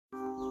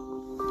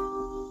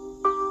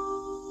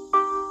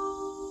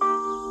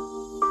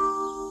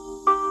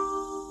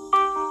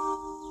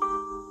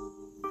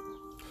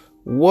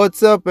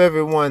What's up,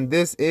 everyone?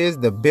 This is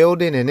the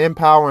Building and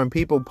Empowering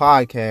People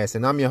podcast,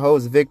 and I'm your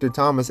host, Victor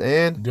Thomas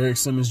and Derek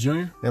Simmons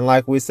Jr. And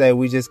like we say,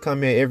 we just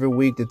come here every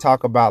week to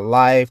talk about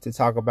life, to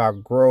talk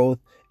about growth,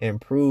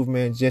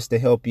 improvement, just to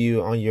help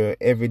you on your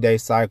everyday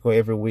cycle,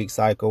 every week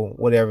cycle,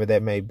 whatever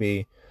that may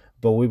be.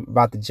 But we're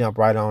about to jump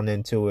right on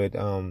into it.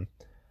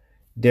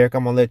 Derek,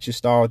 I'm going to let you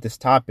start with this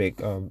topic.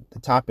 The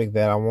topic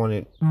that I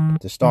wanted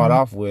to start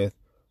off with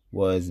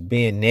was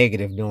being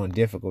negative during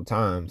difficult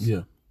times.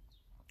 Yeah.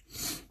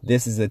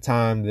 This is a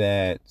time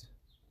that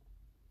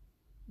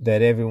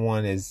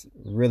everyone is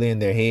really in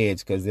their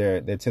heads because they're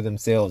to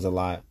themselves a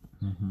lot.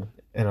 Mm-hmm.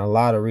 And a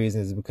lot of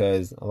reasons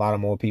because a lot of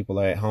more people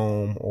are at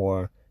home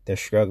or they're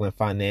struggling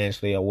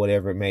financially or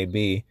whatever it may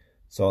be.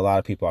 So a lot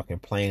of people are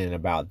complaining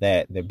about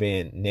that. They're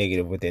being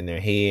negative within their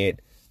head,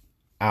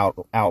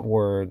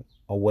 outward,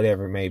 or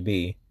whatever it may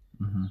be.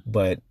 Mm-hmm.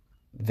 But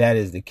that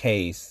is the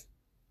case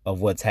of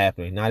what's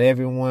happening. Not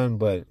everyone,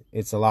 but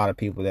it's a lot of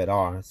people that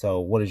are. So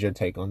what is your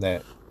take on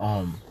that?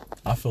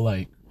 I feel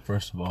like,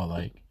 first of all,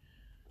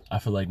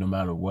 no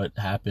matter what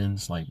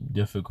happens, like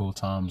difficult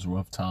times,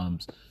 rough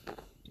times,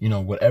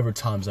 whatever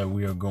times that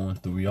we are going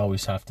through, we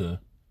always have to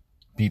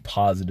be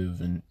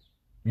positive and,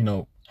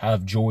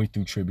 have joy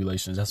through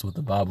tribulations. That's what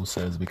the Bible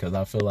says, because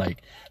I feel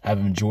like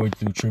having joy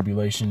through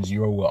tribulations,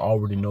 you will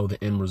already know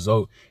the end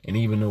result. And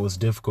even though it's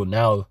difficult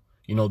now,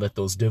 you know that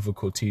those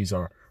difficulties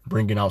are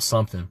bringing out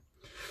something.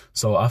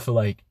 So I feel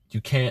like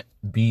you can't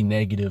be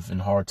negative in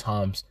hard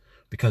times,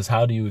 because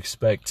how do you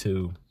expect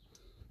to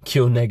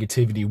kill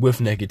negativity with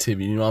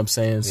negativity? You know what I'm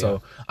saying? Yeah.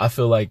 So I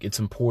feel like it's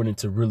important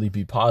to really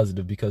be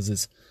positive,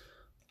 because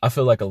I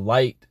feel like a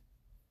light,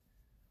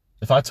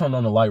 if I turn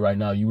on the light right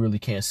now, you really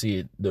can't see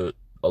it.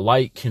 A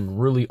light can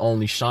really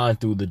only shine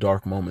through the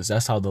dark moments.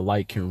 That's how the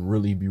light can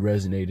really be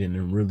resonating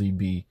and really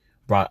be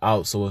brought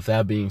out. So with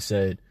that being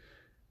said,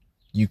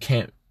 you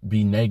can't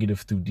be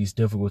negative through these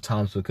difficult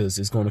times, because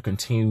it's going to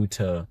continue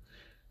to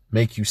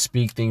make you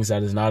speak things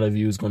that is not of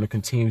you. It's going to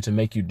continue to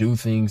make you do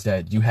things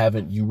that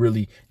you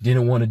really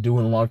didn't want to do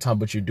in a long time,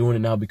 but you're doing it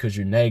now because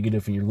you're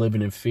negative and you're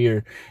living in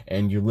fear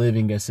and you're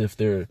living as if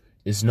there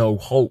is no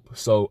hope.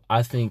 So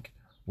I think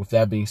with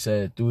that being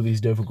said, through these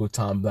difficult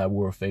times that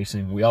we're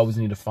facing, we always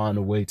need to find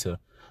a way to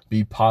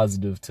be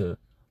positive, to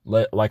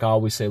like I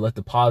always say, let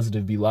the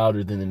positive be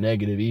louder than the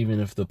negative, even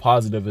if the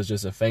positive is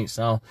just a faint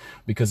sound.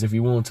 Because if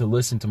you're willing to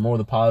listen to more of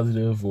the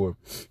positive or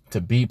to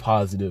be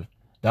positive,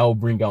 that will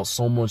bring out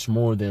so much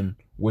more than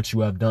what you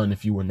have done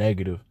if you were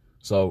negative.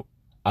 So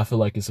I feel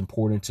like it's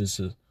important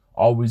to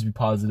always be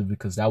positive,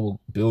 because that will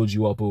build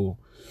you up. It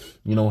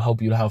will,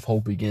 help you to have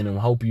hope again, and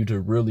help you to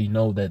really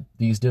know that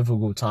these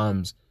difficult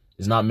times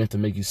is not meant to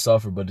make you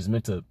suffer, but it's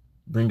meant to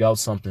bring out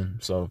something.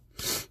 So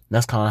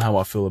that's kind of how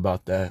I feel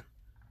about that.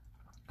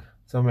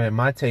 So, man,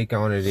 my take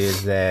on it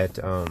is that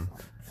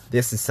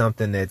this is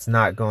something that's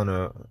not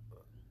gonna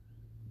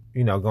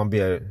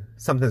be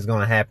something that's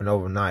gonna happen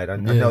overnight. I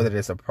know that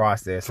it's a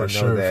process. For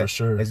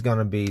sure. It's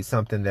gonna be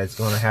something that's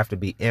gonna have to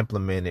be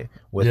implemented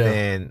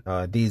within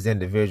these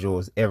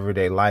individuals'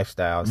 everyday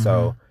lifestyle. Mm-hmm.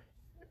 So,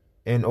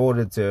 in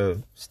order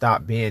to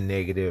stop being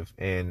negative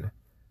and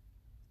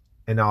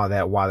all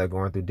that while they're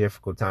going through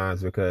difficult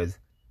times, because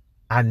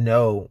I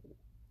know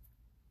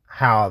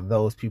how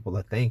those people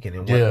are thinking,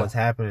 and what's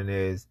happening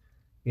is,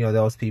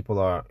 those people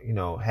are,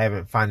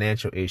 having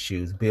financial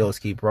issues. Bills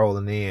keep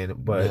rolling in,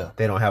 but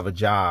they don't have a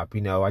job.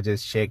 I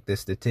just checked the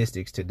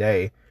statistics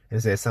today, and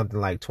it says something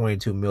like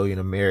 22 million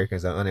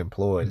Americans are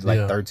unemployed. It's like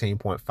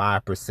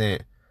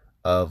 13.5%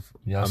 of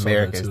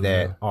Americans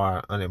that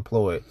are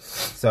unemployed.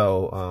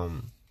 So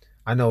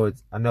I know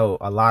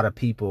a lot of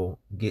people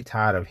get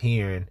tired of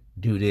hearing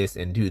do this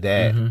and do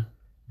that,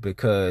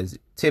 because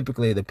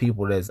typically the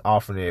people that's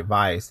offering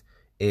advice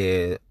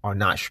are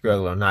not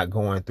struggling, or not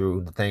going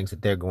through the things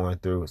that they're going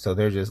through. So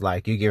they're just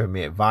like, you're giving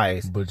me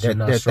advice, but they're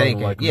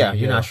thinking, like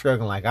you're not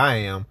struggling like I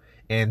am.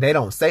 And they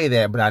don't say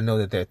that, but I know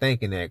that they're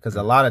thinking that, because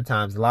a lot of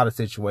times, a lot of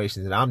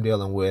situations that I'm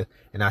dealing with,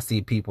 and I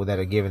see people that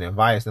are giving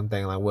advice, I'm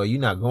thinking like, well, you're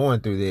not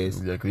going through this.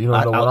 Exactly. You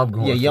don't know what I'm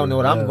going through. You don't know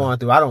what I'm going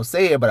through. I don't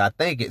say it, but I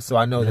think it. So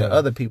I know that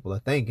other people are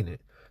thinking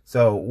it.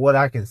 So what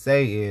I can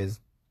say is,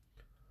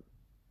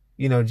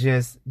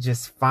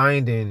 just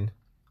finding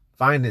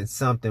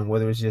something,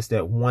 whether it's just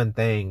that one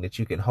thing that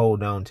you can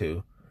hold on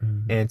to,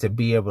 and to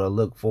be able to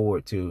look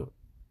forward to.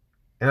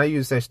 And I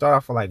usually say, start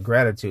off with like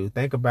gratitude.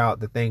 Think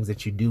about the things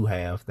that you do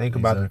have. Think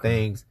about the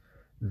things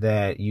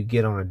that you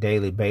get on a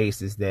daily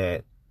basis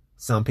that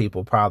some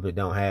people probably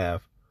don't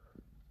have.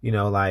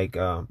 Like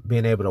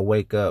being able to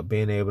wake up,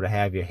 being able to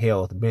have your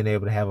health, being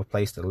able to have a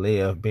place to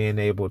live, being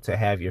able to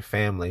have your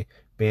family,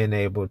 being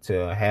able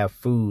to have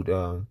food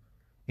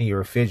in your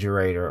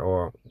refrigerator,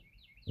 or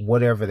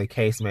whatever the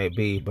case may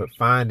be. But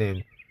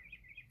finding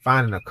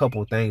a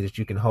couple things that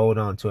you can hold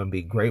on to and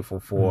be grateful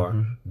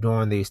for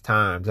during these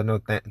times. I know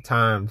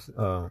times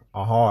are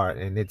hard,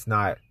 and it's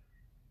not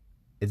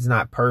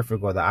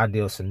perfect or the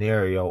ideal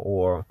scenario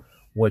or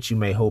what you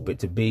may hope it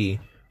to be,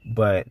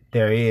 but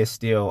there is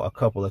still a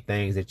couple of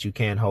things that you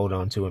can hold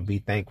on to and be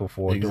thankful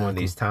for during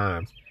these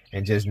times.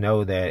 and just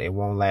know that it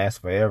won't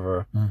last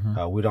forever.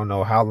 We don't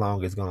know how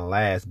long it's going to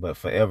last, but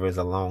forever is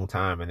a long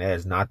time, and that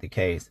is not the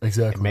case.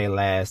 Exactly. It may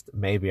last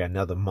maybe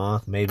another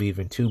month, maybe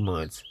even 2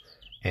 months,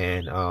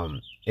 and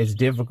it's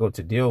difficult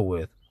to deal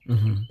with.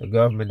 The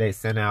government, they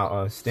sent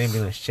out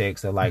stimulus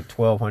checks of like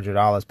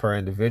 $1,200 per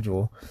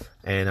individual,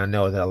 and I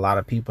know that a lot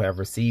of people have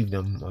received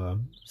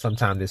them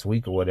sometime this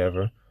week or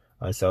whatever.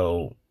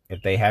 So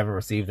if they haven't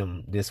received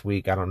them this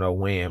week, I don't know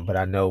when, but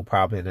I know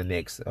probably in the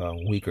next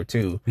week or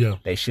two,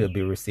 they should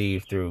be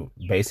received through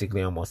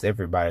basically almost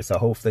everybody. So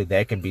hopefully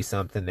that can be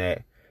something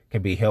that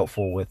can be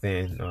helpful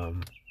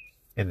within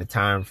in the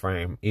time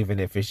frame, even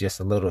if it's just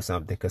a little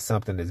something, because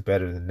something is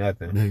better than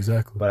nothing. Yeah,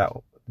 exactly.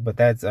 But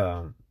that's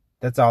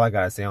all I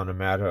gotta say on the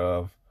matter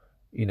of,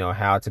 you know,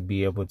 how to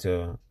be able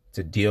to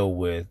deal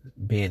with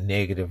being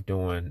negative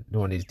during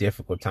these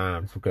difficult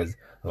times, because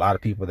a lot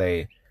of people,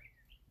 they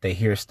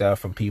hear stuff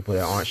from people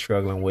that aren't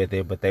struggling with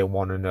it, but they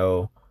want to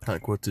know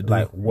like what to do,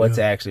 like what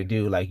to actually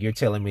do. Like, you're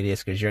telling me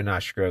this because you're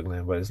not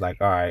struggling, but it's like,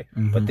 all right,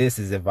 but this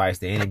is advice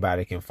that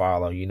anybody can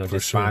follow. You know,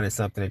 just finding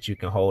something that you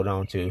can hold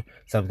on to,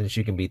 something that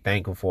you can be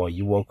thankful for.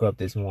 You woke up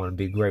this morning,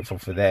 be grateful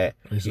for that.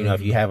 You know,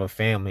 if you have a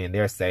family and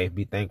they're safe,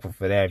 be thankful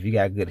for that. If you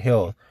got good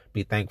health,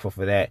 be thankful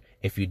for that.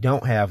 If you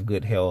don't have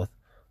good health,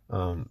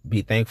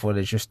 be thankful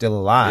that you're still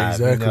alive.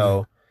 You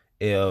know,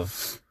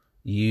 if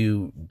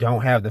you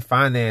don't have the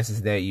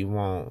finances that you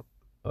want,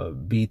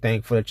 be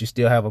thankful that you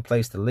still have a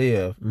place to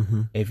live.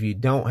 If you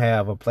don't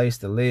have a place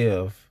to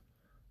live,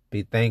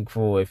 be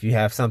thankful if you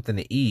have something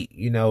to eat.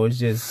 You know, it's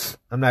just,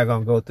 I'm not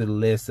going to go through the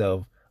list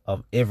of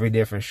every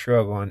different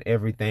struggle and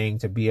everything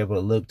to be able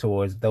to look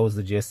towards. Those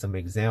are just some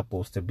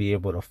examples to be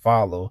able to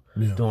follow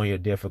during your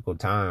difficult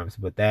times.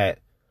 But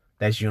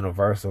that's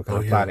universal,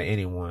 can apply to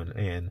anyone.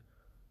 And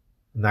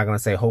I'm not going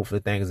to say hopefully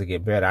things will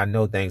get better. I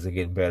know things are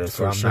getting better,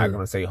 so I'm not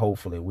going to say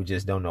hopefully. We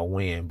just don't know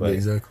when, but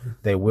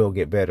they will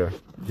get better.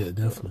 Yeah,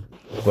 definitely.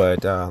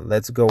 But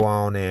let's go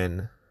on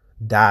and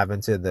dive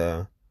into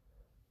the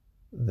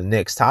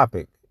next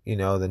topic. You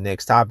know, the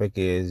next topic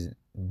is,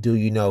 do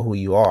you know who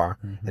you are?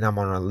 And I'm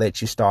going to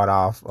let you start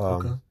off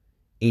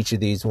each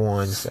of these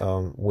ones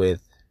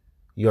with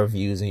your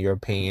views and your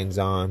opinions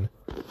on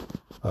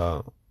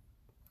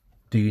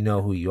do you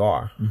know who you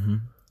are?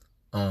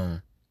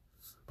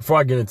 Before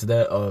I get into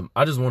that,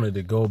 I just wanted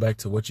to go back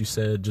to what you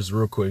said just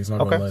real quick. It's not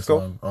going to last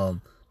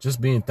long.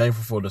 Just being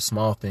thankful for the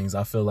small things.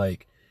 I feel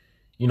like,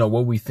 you know,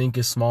 what we think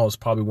is small is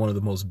probably one of the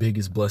most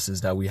biggest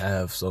blessings that we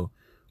have. So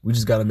we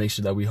just got to make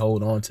sure that we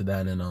hold on to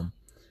that, and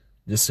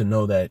just to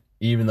know that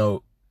even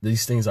though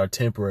these things are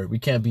temporary, we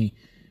can't be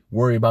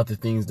worried about the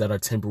things that are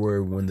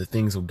temporary when the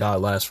things of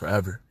God last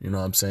forever. You know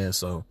what I'm saying?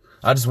 So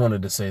I just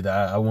wanted to say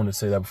that. I wanted to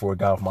say that before it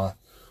got off my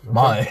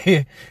mind,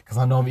 because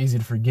I know I'm easy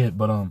to forget.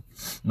 But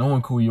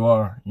knowing who you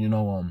are, you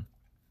know,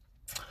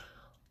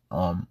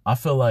 I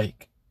feel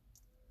like,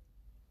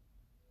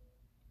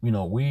 you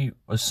know,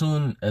 as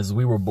soon as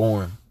we were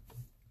born,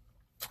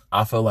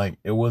 I feel like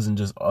it wasn't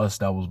just us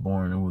that was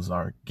born. It was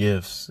our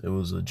gifts. It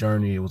was a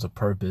journey. It was a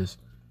purpose,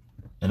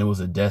 and it was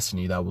a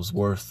destiny that was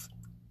worth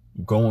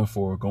going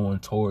for, going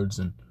towards,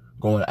 and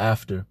going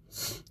after.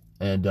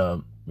 And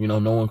you know,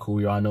 knowing who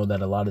we are, I know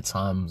that a lot of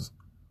times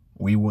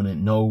we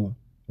wouldn't know.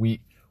 We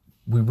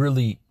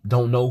really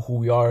don't know who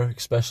we are,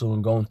 especially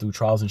when going through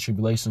trials and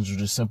tribulations, or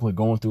just simply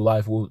going through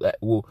life.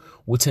 We'll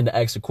tend to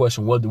ask the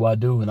question, what do I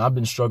do? And I've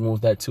been struggling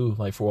with that too.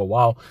 Like, for a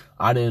while,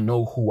 I didn't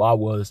know who I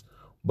was,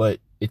 but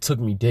it took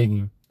me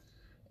digging.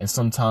 And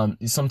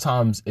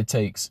sometimes it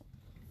takes,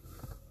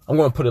 I'm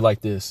going to put it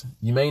like this.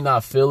 You may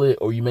not feel it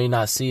or you may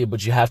not see it,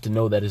 but you have to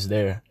know that it's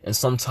there. And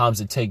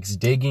sometimes it takes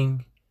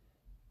digging.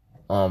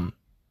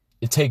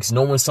 It takes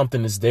knowing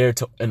something is there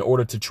in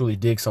order to truly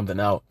dig something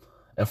out.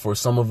 And for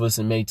some of us,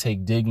 it may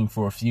take digging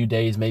for a few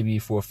days, maybe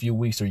for a few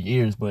weeks or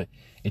years, but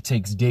it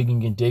takes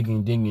digging and digging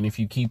and digging. If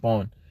you keep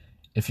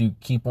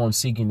on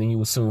seeking, then you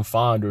will soon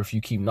find, or if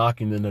you keep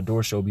knocking, then the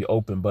door shall be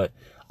open. But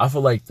I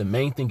feel like the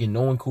main thing in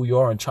knowing who you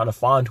are and trying to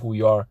find who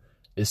you are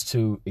is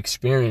to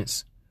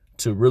experience,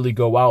 to really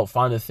go out,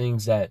 find the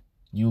things that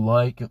you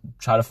like,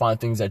 try to find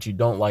things that you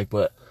don't like.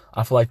 But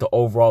I feel like the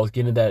overall is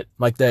getting that,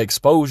 like that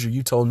exposure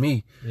you told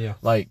me. Yeah.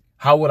 Like,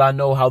 how would I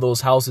know how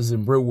those houses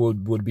in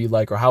Brentwood would be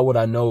like? Or how would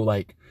I know,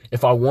 like,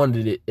 if I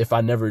wanted it, if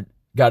I never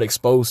got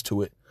exposed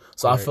to it?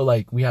 So right. I feel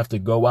like we have to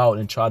go out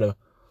and try to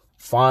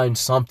find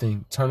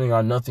something, turning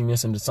our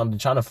nothingness into something,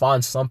 trying to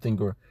find something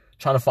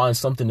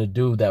to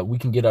do that we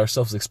can get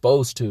ourselves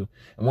exposed to.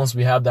 And once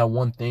we have that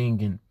one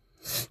thing, and,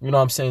 you know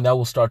what I'm saying, that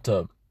will start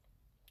to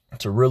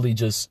really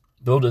just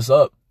build us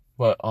up.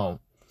 But I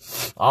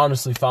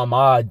honestly found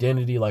my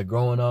identity, like,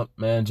 growing up,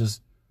 man,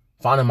 just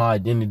finding my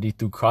identity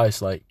through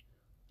Christ, like,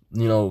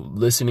 you know,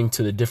 listening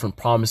to the different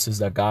promises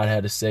that God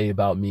had to say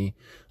about me,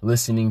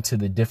 listening to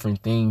the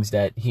different things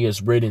that he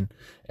has written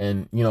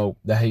and, you know,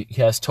 that he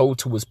has told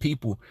to his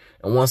people.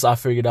 And once I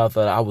figured out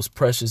that I was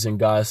precious in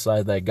God's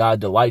sight, that God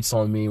delights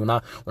on me, when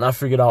I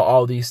figured out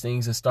all these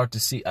things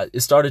and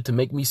it started to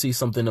make me see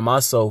something in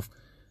myself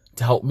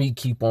to help me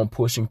keep on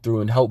pushing through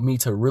and help me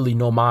to really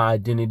know my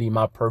identity,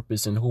 my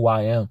purpose, and who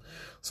I am.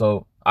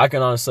 So I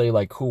can honestly say,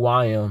 like, who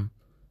I am,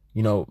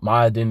 you know,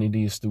 my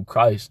identity is through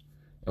Christ.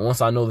 And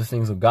once I know the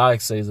things that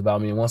God says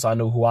about me, and once I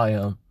know who I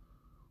am,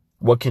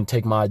 what can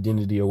take my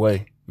identity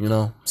away, you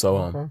know?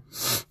 So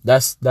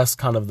that's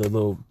kind of the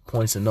little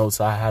points and notes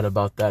I had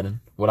about that and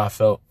what I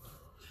felt.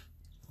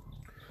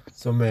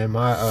 So, man,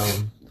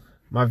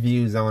 my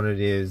views on it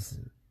is,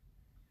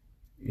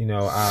 you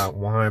know, I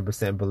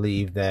 100%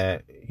 believe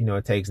that, you know,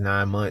 it takes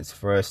 9 months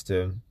for us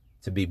to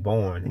be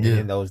born. And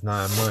in those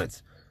 9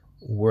 months,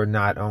 we're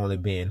not only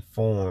being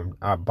formed,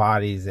 our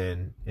bodies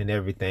and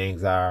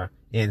everything's, our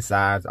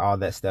insides, all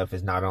that stuff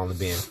is not only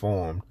being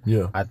formed.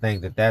 Yeah. I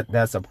think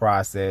that's a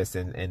process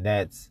and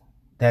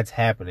that's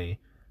happening.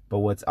 But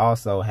what's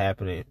also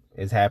happening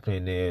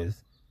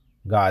is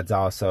God's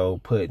also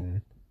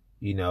putting,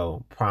 you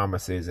know,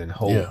 promises and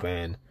hope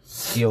and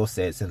skill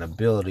sets and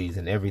abilities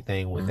and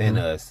everything within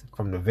us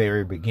from the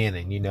very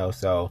beginning, you know.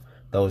 So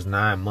those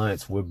 9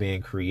 months, we're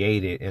being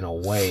created in a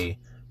way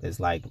that's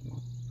like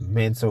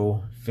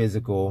mental,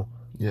 physical,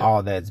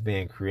 all that's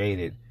being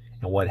created.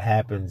 And what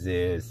happens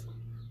is,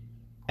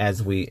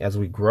 as we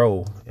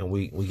grow and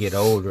we get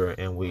older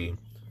and we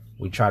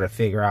try to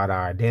figure out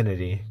our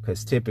identity,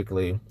 because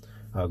typically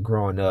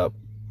growing up,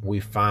 we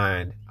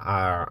find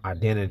our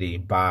identity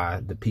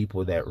by the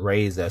people that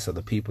raise us or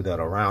the people that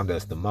are around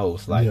us the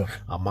most, like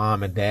our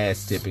mom and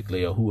dads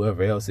typically, or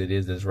whoever else it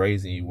is that's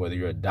raising you, whether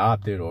you're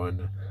adopted or in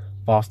the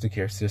foster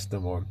care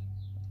system or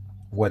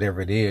whatever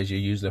it is. You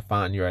usually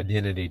find your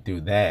identity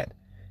through that.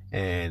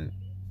 And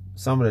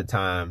some of the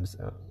times,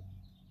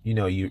 you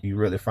know, you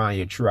really find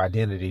your true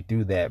identity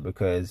through that,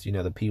 because, you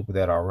know, the people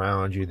that are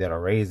around you, that are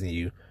raising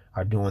you,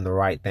 are doing the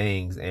right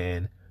things,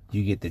 and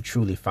you get to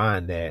truly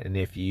find that. And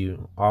if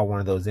you are one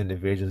of those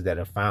individuals that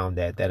have found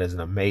that, that is an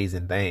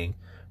amazing thing.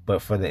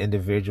 But for the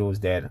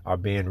individuals that are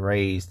being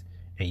raised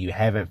and you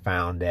haven't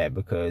found that,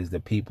 because the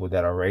people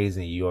that are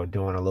raising you are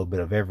doing a little bit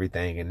of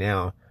everything, and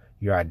now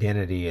your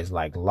identity is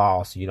like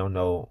lost, you don't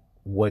know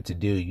what to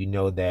do. You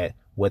know that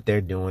what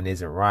they're doing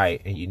isn't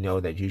right, and you know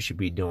that you should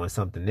be doing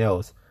something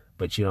else,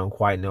 but you don't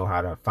quite know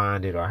how to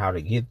find it or how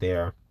to get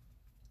there.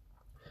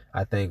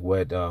 I think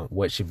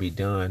what should be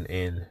done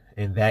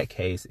in that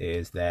case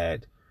is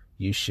that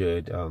you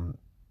should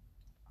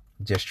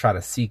just try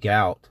to seek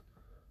out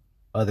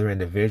other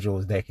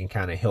individuals that can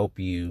kind of help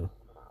you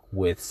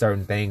with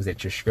certain things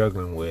that you're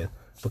struggling with,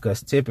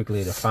 because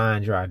typically to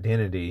find your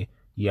identity,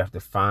 you have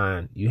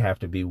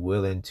to be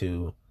willing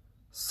to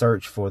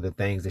search for the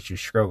things that you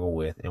struggle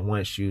with. And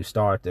once you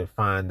start to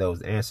find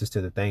those answers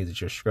to the things that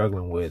you're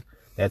struggling with,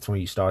 that's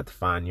when you start to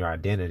find your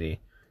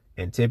identity.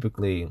 And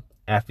typically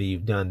after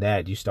you've done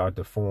that, you start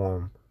to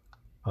form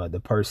the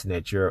person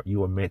that you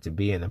were meant to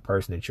be and the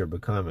person that you're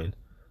becoming.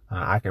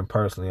 I can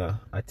personally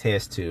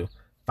attest to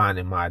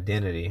finding my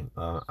identity.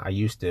 I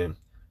used to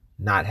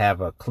not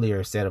have a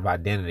clear set of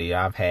identity.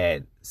 I've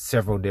had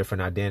several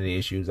different identity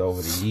issues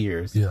over the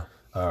years,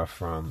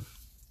 from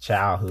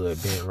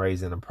childhood, being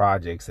raised in the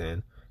projects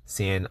and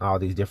seeing all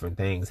these different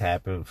things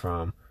happen,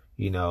 from,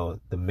 you know,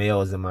 the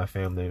males in my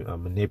family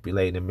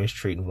manipulating and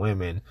mistreating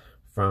women,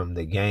 from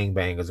the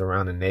gangbangers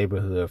around the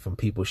neighborhood, from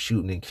people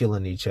shooting and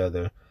killing each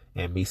other,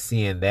 and me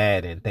seeing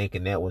that and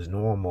thinking that was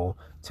normal,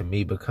 to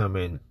me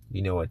becoming,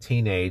 you know, a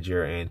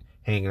teenager and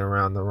hanging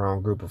around the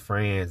wrong group of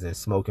friends and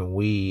smoking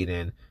weed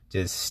and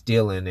just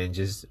stealing and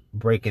just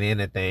breaking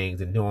into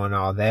things and doing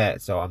all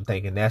that. So I'm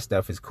thinking that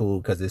stuff is cool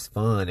because it's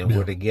fun and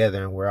we're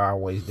together and we're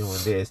always doing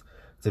this,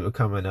 to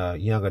becoming a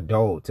young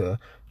adult, to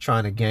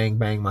trying to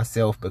gangbang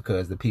myself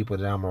because the people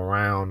that I'm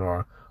around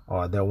or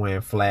they're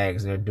wearing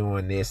flags and they're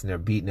doing this and they're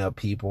beating up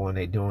people and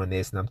they're doing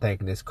this, and I'm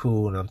thinking it's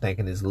cool and I'm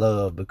thinking it's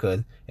love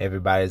because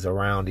everybody's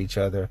around each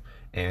other.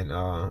 And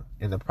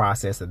in the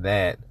process of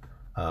that,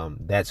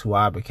 that's who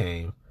I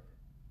became.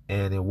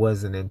 And it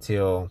wasn't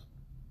until,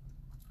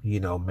 you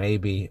know,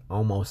 maybe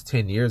almost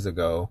 10 years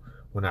ago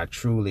when I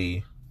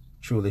truly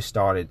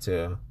started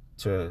to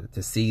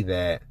see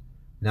that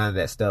none of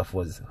that stuff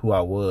was who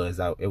I was.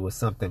 It was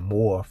something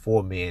more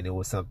for me, and it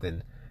was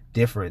something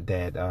different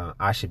that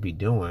I should be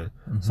doing.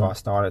 So I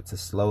started to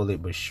slowly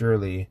but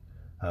surely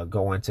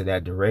go into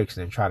that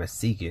direction and try to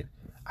seek it.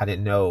 I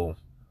didn't know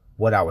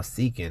what I was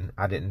seeking.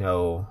 I didn't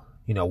know,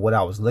 you know, what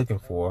I was looking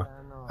for.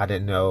 I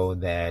didn't know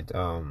that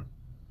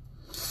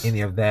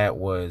any of that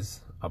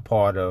was a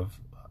part of,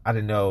 I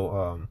didn't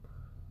know,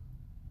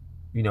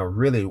 you know,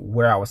 really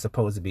where I was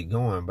supposed to be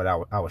going, but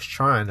I was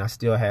trying. I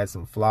still had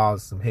some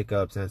flaws, some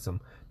hiccups, and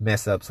some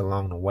mess ups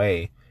along the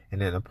way.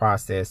 And in the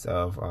process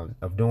of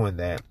doing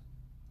that,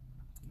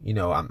 you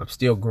know, I'm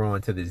still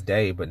growing to this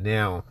day, but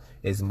now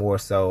it's more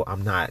so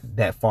I'm not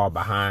that far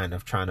behind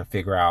of trying to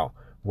figure out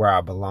where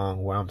I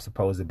belong, where I'm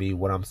supposed to be,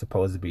 what I'm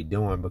supposed to be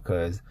doing.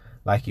 Because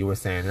like you were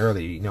saying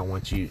earlier, you know,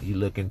 once you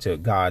look into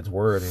God's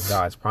word and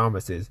God's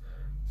promises,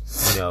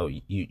 you know,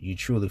 you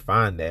truly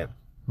find that.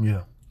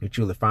 Yeah. You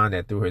truly find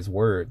that through his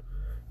word.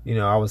 You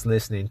know, I'm always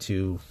listening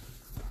to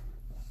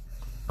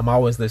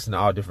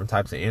all different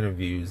types of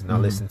interviews, and I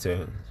listen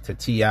to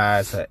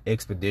T.I.'s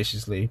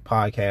Expeditiously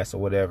podcast or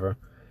whatever.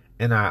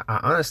 And I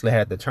honestly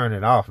had to turn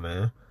it off,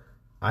 man.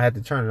 I had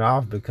to turn it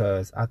off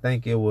because I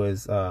think it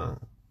was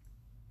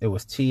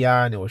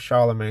T.I. and it was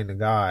Charlemagne the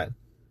God.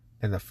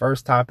 And the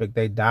first topic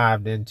they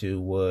dived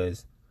into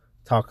was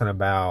talking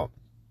about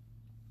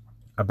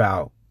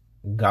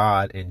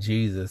God and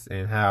Jesus,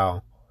 and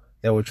how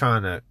they were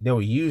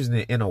using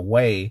it in a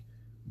way,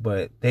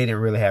 but they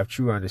didn't really have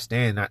true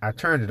understanding. I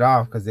turned it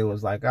off because it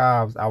was like,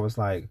 I was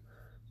like,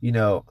 you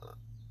know,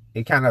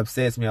 it kind of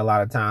upsets me a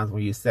lot of times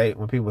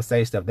when people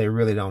say stuff they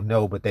really don't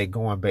know, but they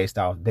going based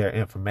off their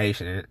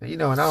information. And, you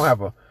know, and I don't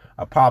have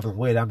a problem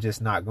with it. I'm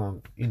just not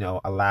going to, you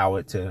know, allow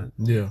it to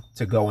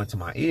go into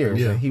my ears.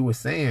 Yeah. And he was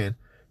saying,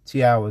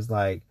 T.I. was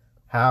like,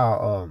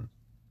 how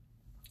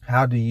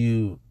do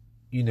you,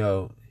 you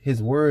know,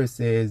 his word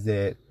says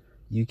that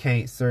you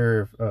can't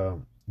serve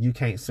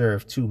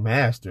two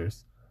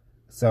masters.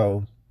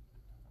 So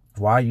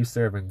why are you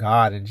serving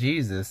God and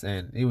Jesus?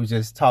 And he was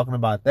just talking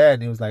about that,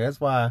 and he was like,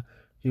 that's why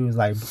he was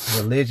like,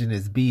 religion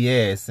is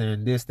BS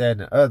and this, that, and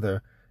the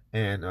other.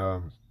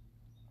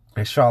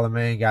 And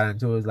Charlemagne got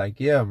into it. Was like,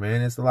 yeah,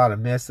 man, it's a lot of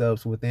mess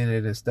ups within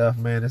it and stuff,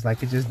 man. It's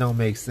like, it just don't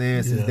make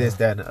sense. It's this,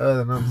 that, and the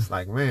other. And I'm just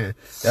like, man,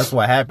 that's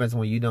what happens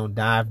when you don't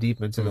dive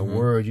deep into the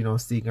word. You don't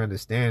seek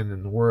understanding.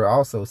 And the word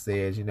also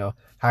says, you know,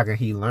 how can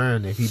he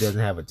learn if he doesn't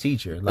have a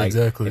teacher? Like,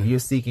 exactly. If you're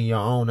seeking your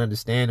own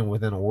understanding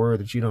within a word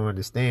that you don't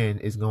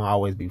understand, it's gonna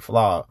always be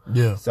flawed.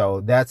 Yeah.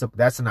 So that's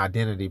an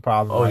identity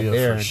problem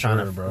there, and sure,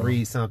 trying to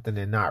read something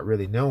and not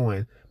really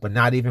knowing, but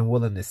not even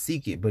willing to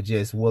seek it, but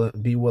just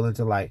be willing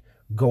to like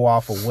go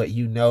off of what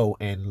you know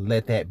and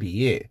let that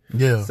be it.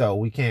 Yeah. So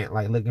we can't,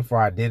 like, looking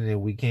for identity,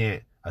 we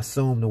can't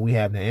assume that we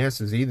have the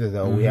answers either,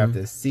 though. We have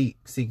to seek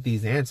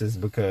these answers,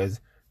 because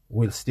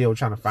we're still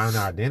trying to find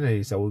our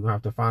identity. So we're gonna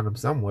have to find them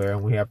somewhere,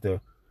 and we have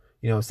to,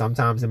 you know,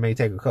 sometimes it may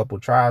take a couple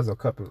tries or a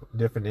couple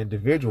different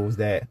individuals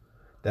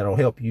that'll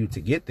help you to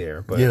get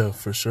there. But yeah,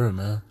 for sure,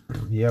 man.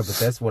 Yeah, but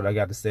that's what I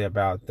got to say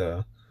about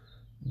the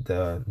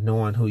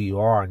knowing who you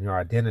are and your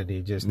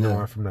identity. Just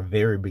knowing from the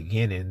very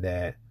beginning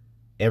that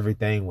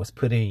everything was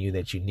put in you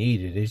that you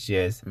needed. It's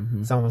just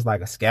it's almost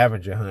like a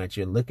scavenger hunt.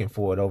 You're looking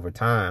for it over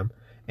time,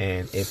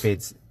 and if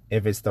it's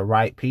the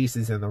right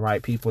pieces and the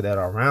right people that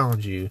are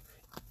around you,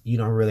 you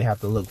don't really have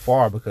to look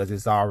far, because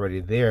it's already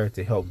there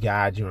to help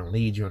guide you and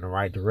lead you in the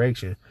right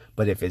direction.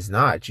 But if it's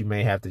not, you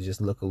may have to just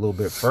look a little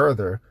bit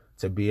further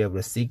to be able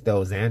to seek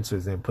those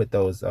answers and put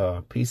those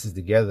pieces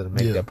together to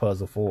make that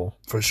puzzle full.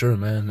 For sure,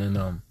 man.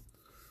 And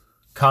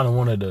kind of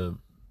wanted to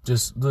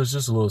there's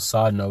just a little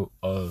side note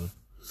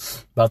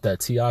about that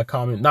T.I.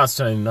 comment. Not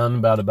saying nothing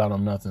about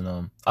him,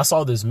 nothing. I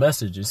saw this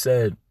message. It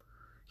said,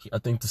 I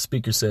think the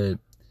speaker said,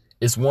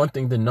 it's one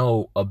thing to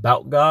know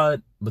about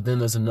God, but then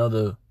there's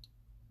another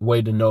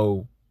way to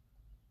know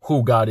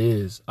who God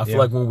is. I feel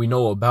like when we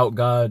know about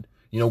God,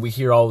 you know, we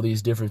hear all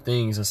these different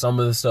things, and some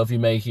of the stuff you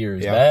may hear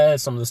is bad,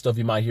 some of the stuff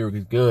you might hear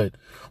is good.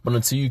 But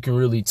until you can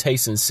really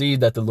taste and see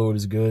that the Lord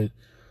is good,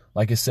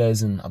 like it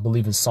says I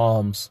believe in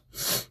Psalms,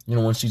 you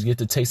know, once you get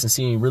to taste and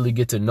see and really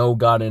get to know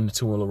God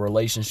into a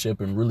relationship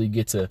and really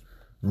get to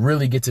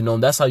know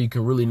him, that's how you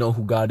can really know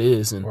who God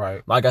is. And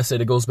like I said,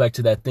 it goes back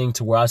to that thing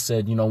to where I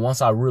said, you know,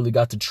 once I really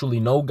got to truly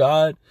know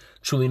God,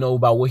 truly know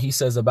about what he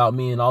says about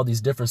me and all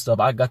these different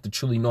stuff, I got to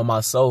truly know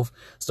myself,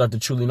 start to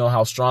truly know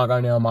how strong I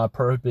am, my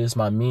purpose,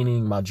 my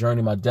meaning, my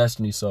journey, my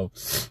destiny. So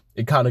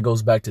it kind of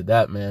goes back to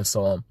that, man.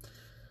 So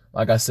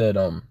like I said,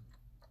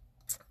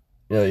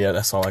 yeah,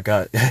 that's all I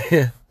got.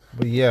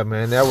 But yeah,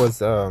 man, that was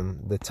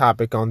the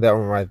topic on that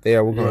one right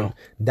there. We're going to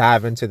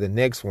dive into the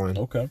next one.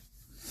 Okay.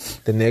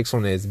 The next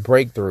one is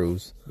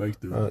breakthroughs.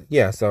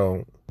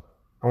 So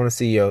I want to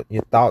see your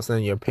thoughts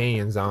and your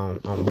opinions on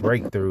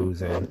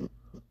breakthroughs, and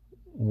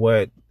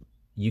what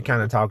you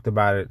kind of talked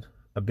about it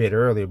a bit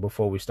earlier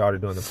before we started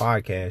doing the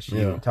podcast.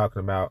 You were talking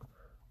about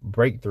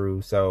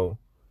breakthroughs. So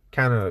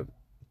kind of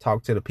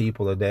talk to the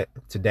people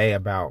today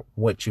about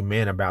what you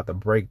meant about the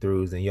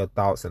breakthroughs and your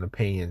thoughts and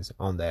opinions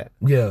on that.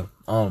 Yeah.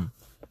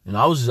 And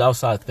I was just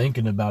outside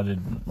thinking about it,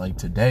 like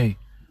today.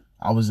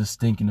 I was just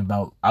thinking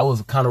about, I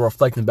was kind of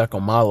reflecting back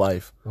on my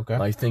life. Okay.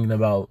 Like thinking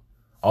about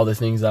all the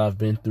things that I've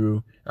been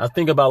through. And I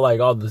think about like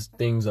all the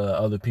things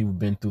other people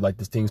been through, like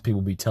the things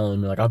people be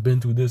telling me, like I've been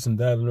through this and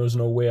that, and there's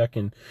no way I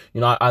can, you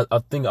know, I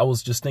think I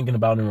was just thinking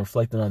about and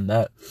reflecting on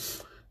that.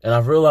 And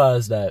I've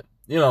realized that,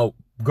 you know,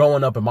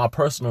 growing up in my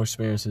personal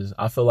experiences,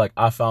 I feel like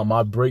I found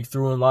my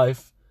breakthrough in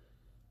life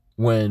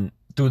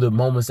through the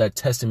moments that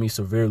tested me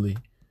severely.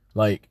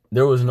 Like,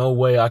 there was no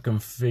way I can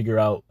figure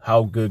out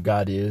how good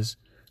God is.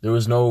 There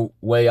was no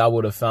way I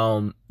would have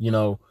found, you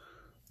know,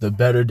 the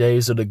better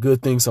days or the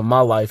good things of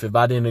my life if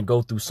I didn't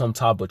go through some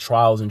type of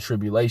trials and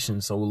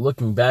tribulations. So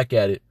looking back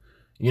at it,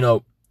 you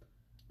know,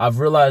 I've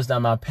realized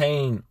that my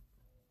pain,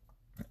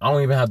 I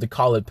don't even have to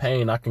call it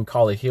pain. I can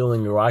call it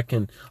healing, or I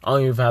don't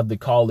even have to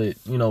call it,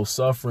 you know,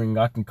 suffering.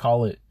 I can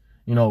call it,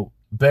 you know,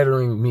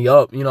 bettering me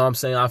up. You know what I'm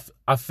saying?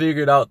 I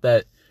figured out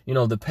that, you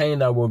know, the pain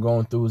that we're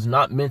going through is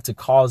not meant to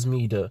cause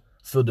me to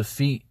feel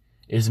defeat.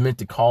 It's meant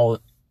to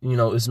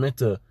it's meant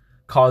to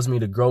cause me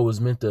to grow. It's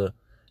meant to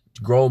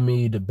grow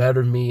me, to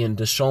better me, and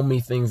to show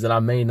me things that I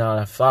may not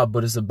have thought.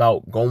 But it's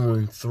about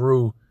going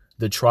through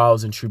the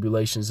trials and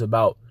tribulations,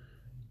 about,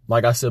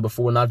 like I said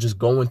before, not just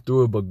going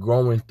through it, but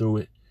growing through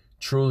it,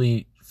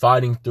 truly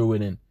fighting through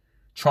it and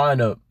trying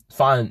to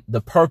find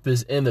the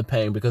purpose in the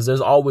pain, because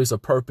there's always a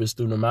purpose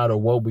through no matter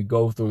what we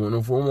go through. And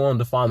if we're willing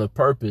to find the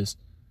purpose,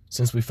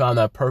 since we found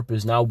that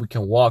purpose, now we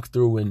can walk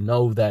through and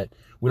know that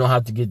we don't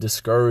have to get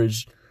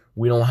discouraged.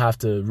 We don't have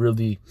to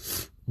really,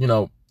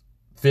 feel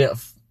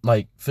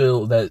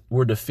that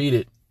we're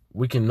defeated.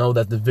 We can know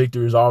that the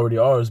victory is already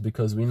ours,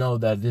 because we know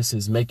that this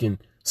is making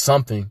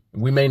something.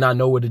 We may not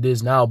know what it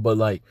is now, but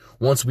like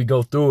once we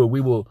go through it,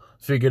 we will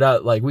figure it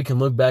out. Like we can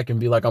look back and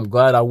be like, I'm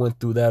glad I went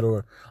through that,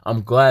 or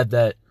I'm glad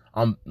that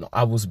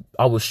I was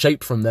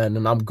shaped from that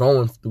and I'm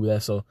going through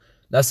that. So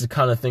that's the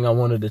kind of thing I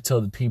wanted to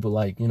tell the people,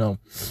 like,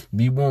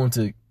 be willing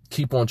to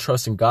keep on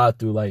trusting God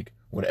through like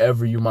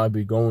whatever you might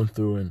be going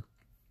through,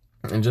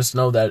 and just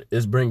know that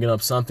it's bringing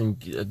up something.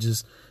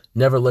 Just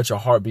never let your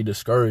heart be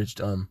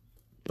discouraged.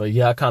 But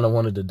yeah, I kind of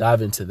wanted to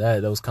dive into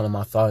that. That was kind of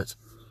my thoughts.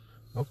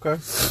 Okay.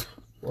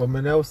 Well,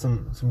 man, that was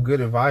some good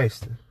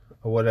advice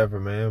or whatever,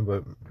 man.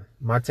 But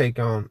my take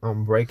on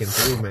breaking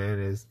through, man,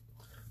 is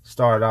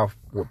start off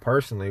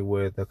personally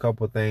with a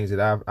couple of things that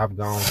I've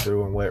gone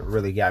through, and what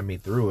really got me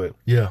through it.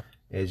 Yeah.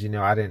 Is,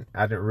 I didn't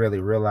really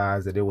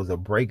realize that it was a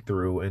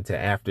breakthrough until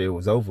after it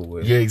was over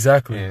with. Yeah,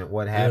 exactly. And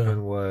what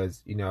happened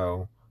was,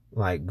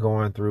 like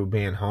going through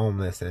being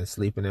homeless and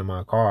sleeping in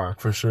my car.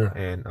 For sure.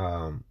 And,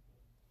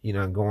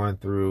 going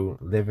through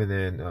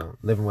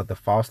living with the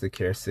foster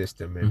care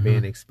system and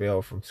being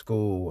expelled from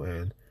school,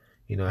 and,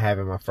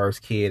 having my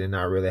first kid and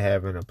not really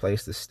having a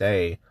place to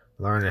stay,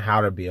 learning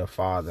how to be a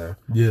father.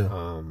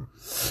 Yeah.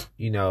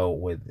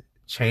 With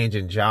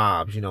changing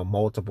jobs,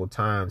 multiple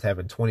times,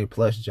 having 20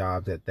 plus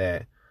jobs at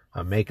that,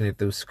 making it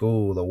through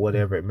school or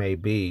whatever it may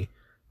be.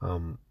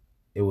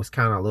 It was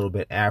kind of a little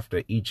bit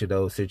after each of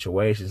those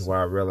situations where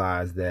I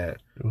realized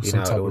that it was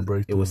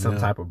some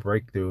type of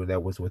breakthrough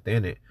that was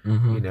within it.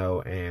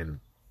 And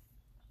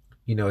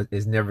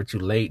it's never too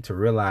late to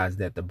realize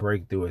that the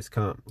breakthrough has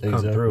come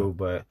through.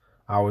 But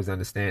I always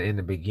understand in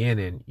the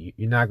beginning,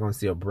 you're not going to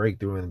see a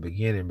breakthrough in the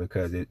beginning,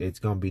 because it's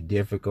going to be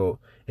difficult.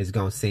 It's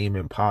going to seem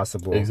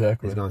impossible.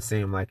 Exactly. It's going to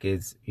seem like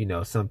it's,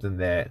 something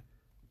that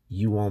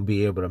you won't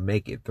be able to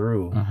make it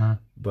through.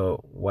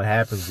 But what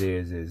happens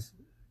is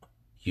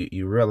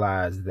you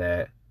realize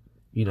that,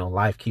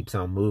 life keeps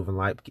on moving,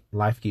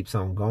 life keeps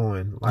on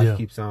going, life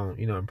keeps on,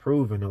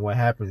 improving. And what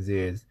happens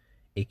is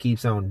it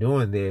keeps on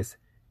doing this.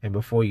 And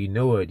before you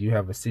know it, you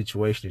have a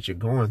situation that you're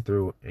going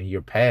through, and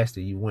you're past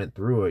it. You went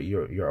through it.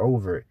 You're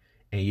over it,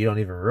 and you don't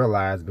even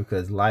realize,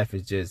 because life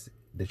is just,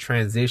 the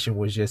transition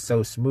was just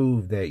so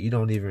smooth that you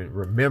don't even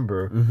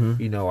remember,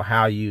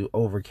 how you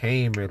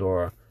overcame it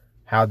or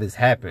how this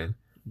happened.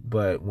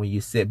 But when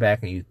you sit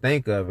back and you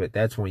think of it,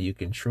 that's when you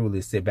can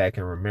truly sit back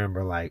and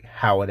remember like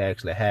how it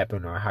actually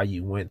happened, or how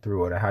you went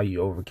through it, or how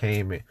you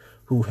overcame it,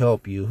 who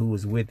helped you, who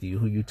was with you,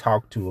 who you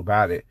talked to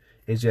about it.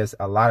 It's just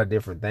a lot of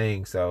different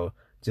things. So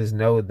just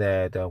know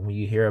that when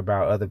you hear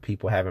about other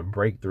people having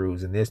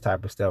breakthroughs and this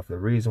type of stuff, the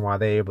reason why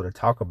they're able to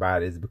talk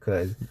about it is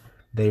because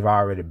they've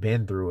already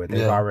been through it.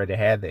 They've already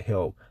had the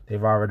help.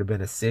 They've already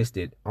been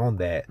assisted on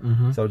that.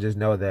 So just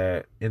know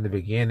that in the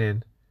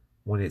beginning,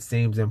 when it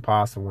seems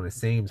impossible, when it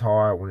seems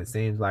hard, when it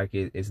seems like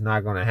it's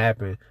not going to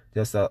happen,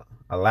 just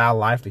allow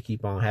life to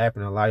keep on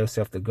happening. Allow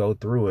yourself to go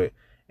through it,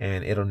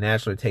 and it'll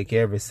naturally take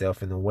care of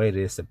itself in the way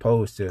that it's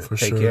supposed to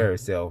take care of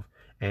itself.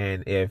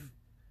 And if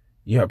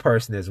you're a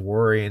person that's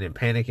worrying and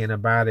panicking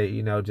about it,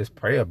 just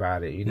pray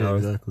about it.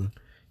 Exactly.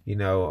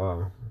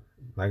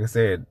 Like I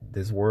said,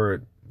 this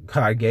word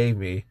God gave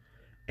me,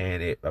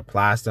 and it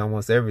applies to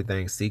almost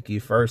everything. Seek ye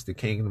first the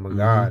kingdom of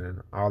God,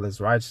 and all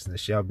his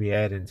righteousness shall be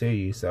added to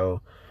you.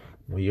 So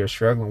when you're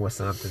struggling with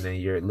something and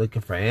you're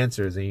looking for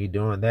answers and you're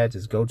doing that,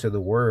 just go to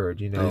the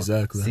word,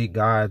 Exactly. Seek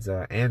God's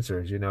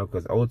answers,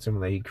 because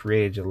ultimately he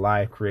created your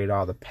life, created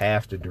all the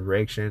paths, the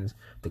directions,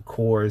 the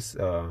course.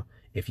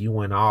 If you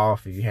went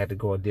off, if you had to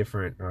go a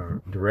different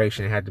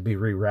direction, had to be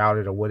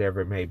rerouted or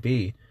whatever it may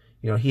be,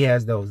 he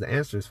has those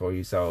answers for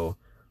you. So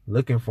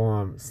looking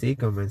for him,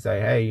 seek him and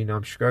say, hey,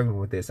 I'm struggling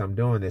with this. I'm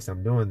doing this.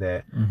 I'm doing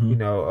that.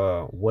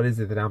 What is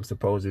it that I'm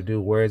supposed to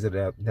do? Where is it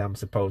that I'm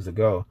supposed to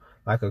go?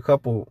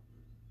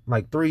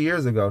 Like 3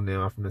 years ago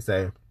now, I'm going to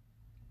say,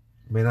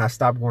 man, I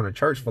stopped going to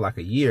church for like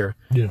a year.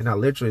 And I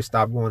literally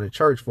stopped going to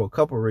church for a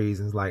couple of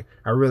reasons. Like,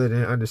 I really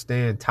didn't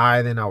understand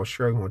tithing. I was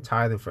struggling with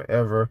tithing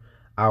forever.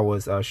 I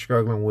was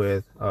struggling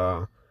with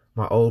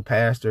my old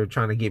pastor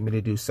trying to get me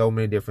to do so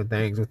many different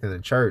things within the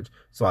church.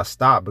 So I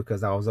stopped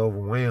because I was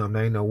overwhelmed.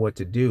 I didn't know what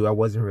to do. I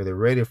wasn't really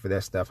ready for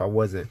that stuff. I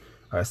wasn't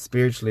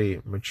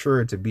spiritually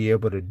mature to be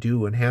able to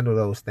do and handle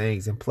those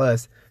things. And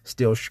plus,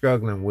 still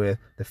struggling with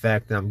the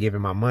fact that I'm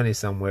giving my money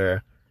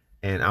somewhere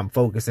and I'm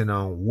focusing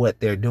on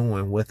what they're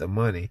doing with the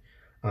money.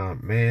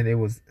 Man, it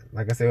was,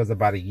 like I said, it was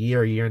about a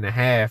year and a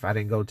half. I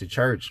didn't go to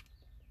church.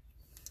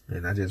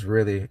 And I just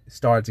really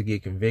started to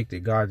get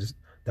convicted.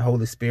 The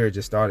Holy Spirit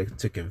just started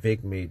to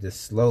convict me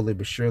just slowly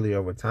but surely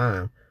over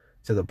time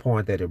to the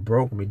point that it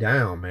broke me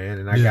down, man.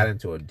 And I got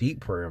into a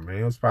deep prayer, man.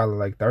 It was probably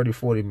like 30,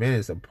 40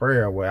 minutes of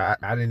prayer where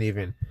I didn't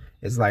even,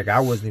 it's like I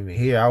wasn't even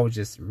here. I was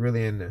just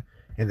really in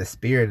the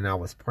spirit, and I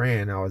was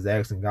praying. I was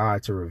asking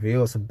God to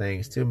reveal some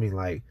things to me,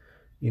 like,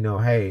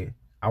 hey,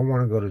 I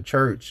want to go to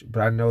church, but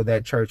I know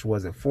that church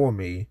wasn't for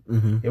me.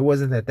 It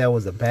wasn't that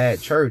was a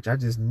bad church. I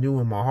just knew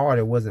in my heart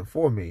it wasn't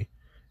for me.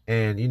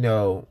 And,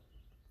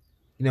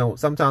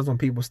 sometimes when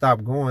people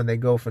stop going,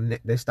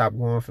 they stop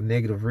going for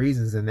negative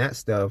reasons and that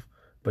stuff.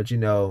 But,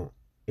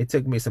 it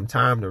took me some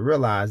time to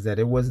realize that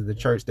it wasn't the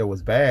church that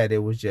was bad. It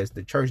was just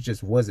the church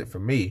just wasn't for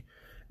me.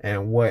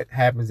 And what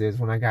happens is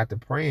when I got to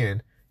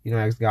praying,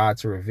 asked God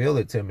to reveal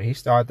it to me. He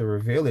started to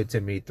reveal it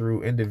to me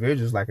through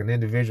individuals. Like an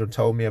individual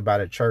told me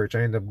about a church.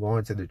 I ended up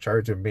going to the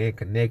church and being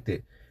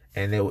connected.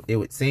 And it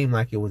would seem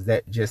like it was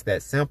just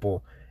that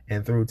simple.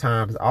 And through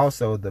times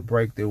also, the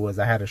breakthrough was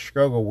I had a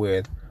struggle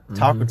with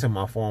talking to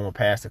my former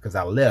pastor because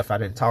I left. I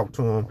didn't talk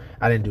to him.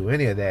 I didn't do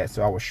any of that.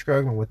 So I was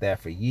struggling with that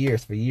for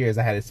years.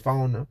 I had his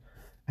phone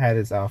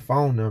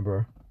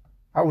number.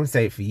 I wouldn't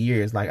say for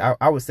years. Like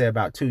I would say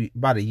about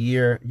a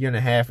year and a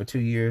half or 2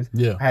 years.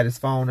 Yeah. I had his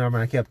phone number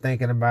and I kept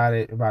thinking about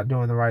it, about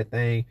doing the right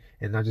thing.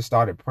 And I just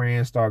started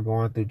praying, started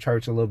going through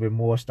church a little bit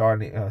more,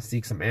 starting to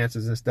seek some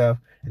answers and stuff.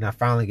 And I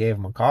finally gave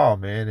him a call,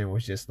 man. And it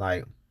was just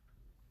like,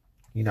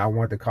 I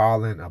wanted to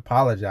call and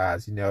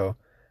apologize.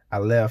 I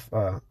left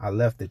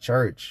the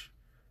church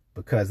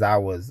because I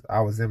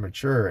was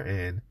immature,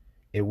 and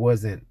it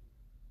wasn't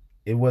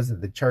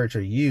the church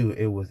or you.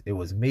 It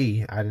was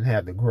me. I didn't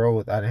have the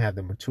growth. I didn't have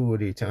the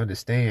maturity to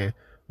understand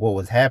what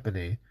was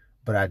happening.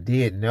 But I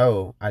did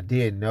know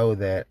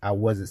that I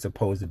wasn't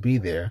supposed to be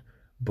there.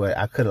 But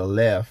I could have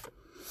left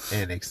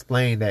and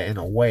explained that in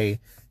a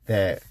way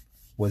that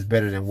was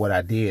better than what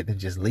I did than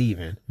just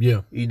leaving.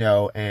 Yeah.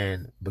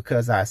 And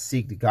because I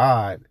seeked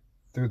God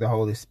through the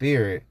Holy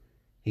Spirit,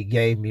 He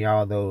gave me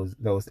all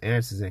those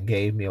answers and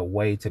gave me a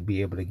way to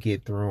be able to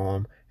get through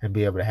them and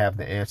be able to have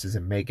the answers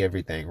and make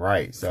everything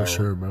right. So for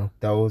sure, bro.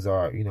 Those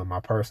are, my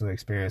personal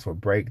experience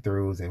with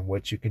breakthroughs and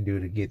what you can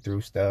do to get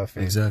through stuff.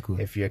 And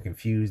exactly. If you're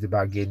confused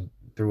about getting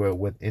through it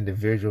with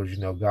individuals,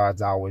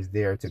 God's always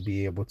there to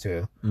be able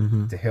to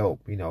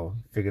help,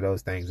 figure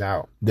those things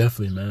out.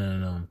 Definitely,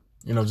 man.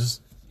 And,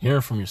 just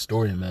hearing from your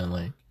story, man,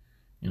 like,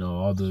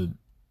 all the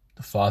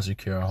foster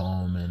care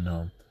home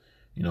and,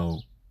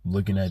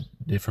 looking at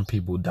different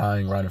people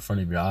dying right in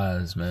front of your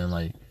eyes, man.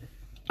 Like,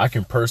 I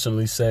can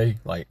personally say,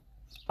 like,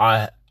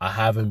 I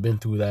haven't been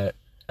through that,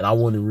 and I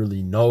wouldn't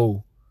really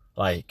know,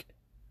 like,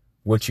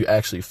 what you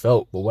actually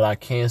felt. But what I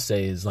can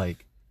say is,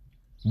 like,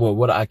 well,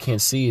 what I can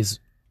see is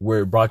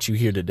where it brought you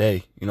here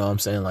today. You know what I'm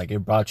saying? Like,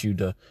 it brought you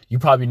to, you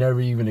probably never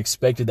even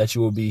expected that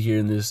you would be here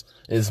in this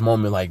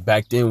moment, like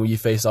back then when you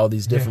faced all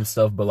these different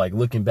stuff. But like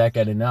looking back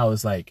at it now,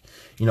 it's like,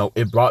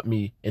 it brought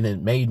me and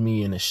it made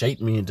me and it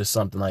shaped me into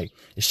something. Like,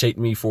 it shaped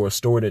me for a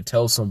story to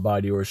tell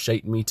somebody, or it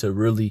shaped me to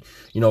really,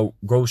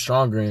 grow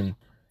stronger. And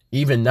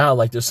even now,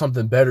 like, there's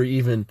something better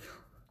even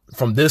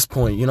from this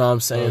point, you know what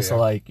I'm saying? Oh, yeah. So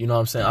like, you know what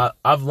I'm saying?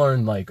 I've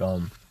learned, like, I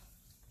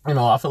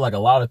feel like a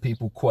lot of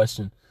people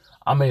question,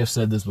 I may have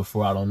said this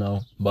before, I don't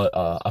know, but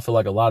I feel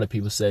like a lot of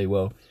people say,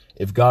 well,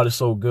 if God is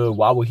so good,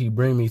 why would He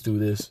bring me through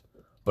this?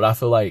 But I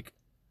feel like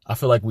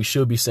we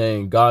should be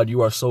saying, God,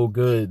 you are so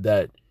good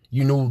that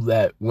you knew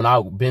that when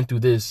I've been through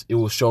this, it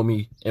will show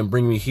me and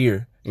bring me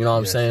here. You know what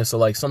I'm saying? So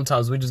like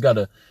sometimes we just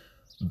gotta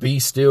be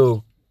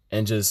still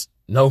and just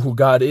know who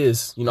God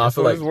is. I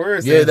feel like,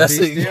 that's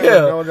it. Yeah,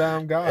 know that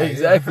I'm God.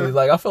 Exactly.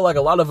 Like, I feel like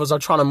a lot of us are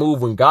trying to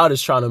move when God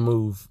is trying to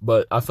move,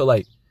 but I feel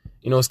like,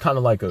 it's kind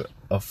of like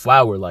a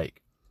flower.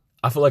 Like,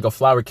 I feel like a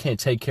flower can't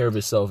take care of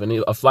itself. And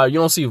a flower, you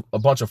don't see a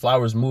bunch of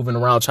flowers moving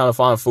around trying to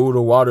find food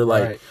or water.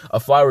 Like, a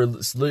flower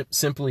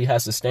simply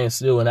has to stand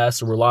still and has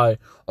to rely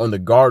on the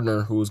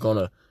gardener who's going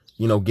to,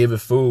 give it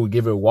food,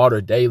 give it water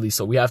daily.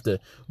 So we have to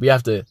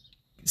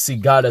see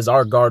God as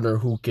our gardener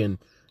who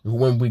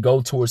when we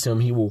go towards Him,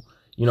 He will,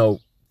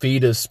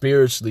 feed us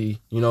spiritually,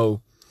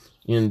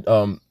 and,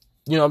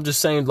 I'm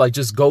just saying, like,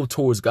 just go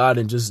towards God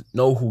and just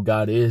know who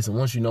God is. And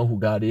once you know who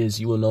God is,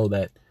 you will know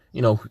that,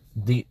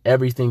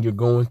 everything you're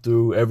going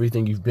through,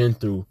 everything you've been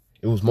through,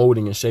 it was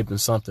molding and shaping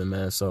something,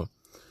 man. So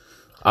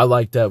I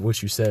like that,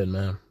 what you said,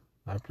 man.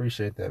 I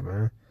appreciate that,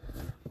 man.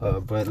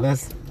 But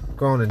let's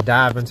go on and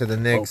dive into the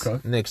next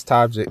topic. The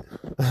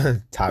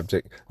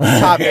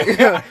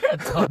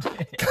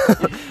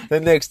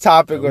next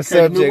topic or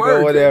subject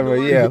or whatever.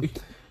 Yeah.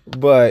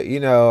 But,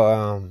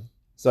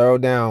 so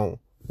down,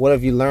 what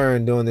have you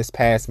learned during this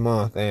past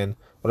month? And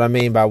what I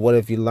mean by what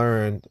have you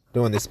learned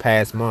during this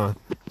past month,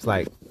 it's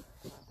like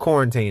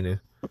quarantining.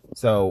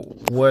 So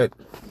what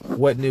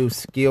new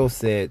skill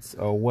sets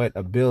or what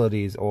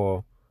abilities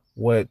or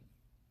what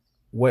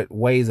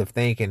ways of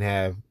thinking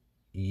have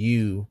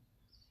you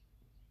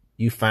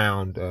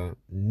found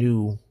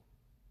new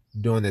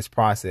during this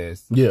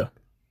process? Yeah.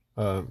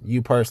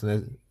 You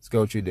personally, let's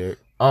go with you, Derek.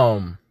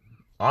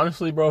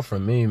 Honestly, bro, for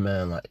me,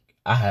 man, like,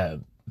 I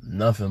have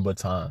nothing but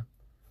time.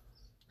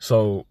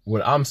 So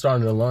what I'm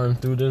starting to learn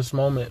through this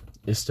moment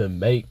is to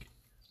make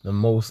the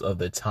most of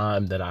the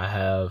time that I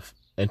have,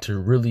 and to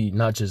really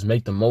not just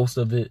make the most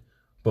of it,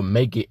 but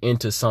make it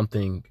into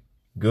something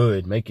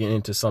good, make it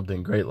into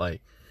something great.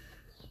 Like,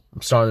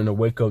 I'm starting to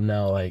wake up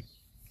now, like,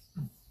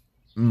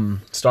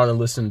 starting to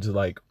listen to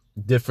like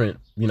different,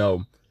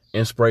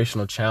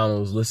 inspirational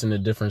channels, listen to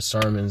different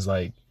sermons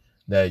like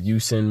that you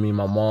send me,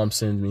 my mom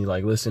sends me,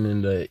 like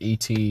listening to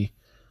E.T.,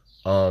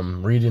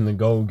 reading The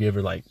Go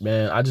Giver. Like,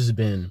 man,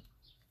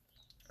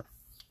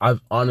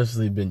 I've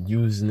honestly been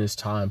using this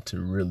time to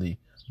really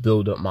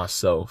build up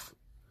myself,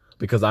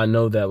 because I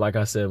know that, like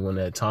I said, when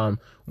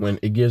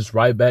it gets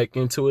right back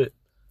into it,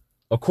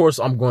 of course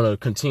I'm going to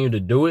continue to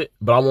do it,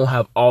 but I won't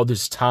have all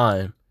this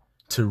time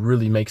to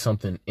really make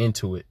something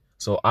into it.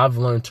 So I've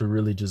learned to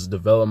really just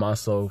develop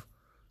myself,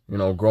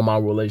 grow my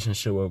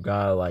relationship with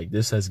God. Like,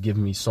 this has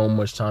given me so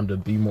much time to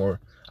be more,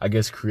 I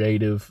guess,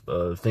 creative,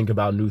 think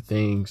about new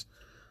things.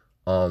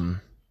 Yeah,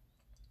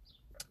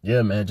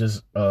 man,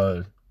 just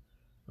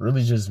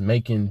really just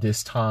making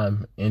this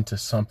time into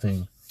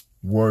something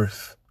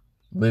worth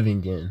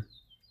living in,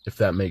 if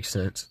that makes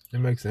sense. It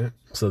makes sense.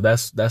 So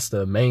that's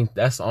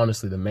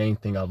honestly the main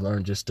thing I've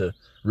learned, just to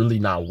really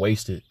not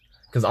waste it.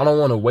 Because I don't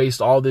want to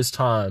waste all this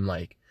time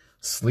like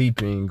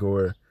sleeping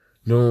or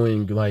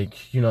doing like,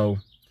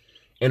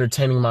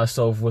 entertaining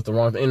myself with the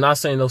wrong thing. And not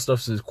saying those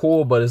stuff is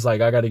cool, but it's like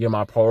I got to get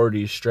my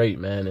priorities straight,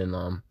 man. And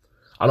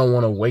I don't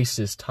want to waste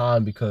this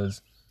time,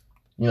 because,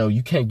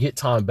 you can't get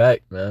time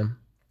back, man.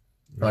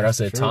 Like I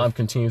said, time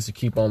continues to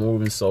keep on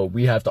moving, so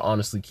we have to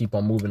honestly keep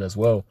on moving as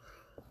well.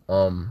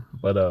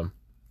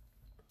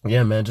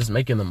 Yeah, man, just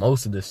making the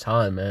most of this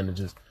time, man, and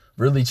just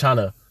really trying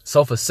to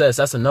self-assess.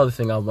 That's another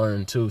thing I've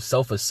learned too.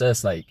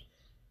 Self-assess, like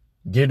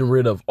getting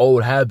rid of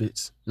old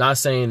habits. Not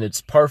saying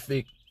it's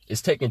perfect.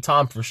 It's taking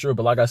time for sure,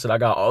 but like I said, I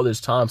got all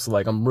this time, so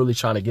like I'm really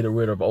trying to get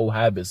rid of old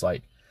habits,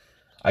 like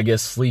I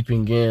guess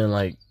sleeping in,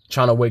 like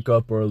trying to wake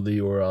up early,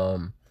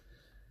 or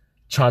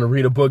trying to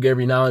read a book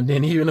every now and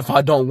then, even if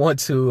I don't want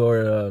to,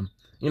 or,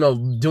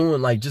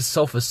 doing like just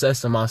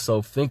self-assessing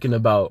myself, thinking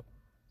about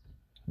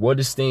what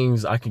is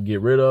things I can get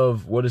rid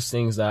of, what is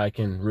things that I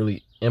can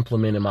really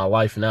implement in my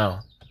life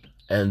now.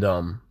 And,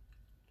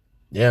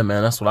 yeah,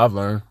 man, that's what I've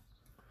learned.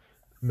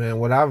 Man,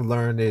 what I've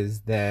learned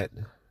is that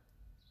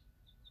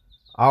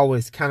I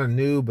always kind of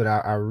knew, but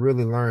I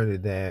really learned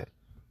it, that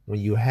when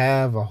you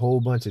have a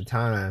whole bunch of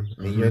time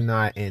and you're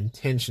not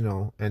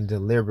intentional and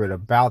deliberate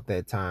about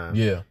that time,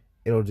 yeah,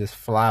 it'll just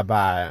fly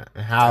by.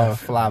 And how it'll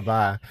fly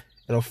by?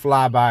 It'll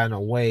fly by in a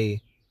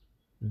way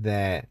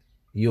that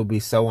you'll be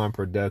so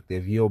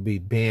unproductive. You'll be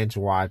binge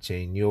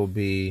watching. You'll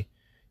be,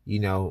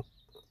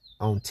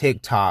 on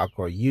TikTok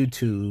or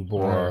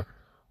YouTube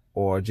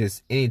or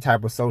just any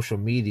type of social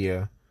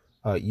media.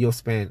 You'll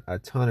spend a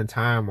ton of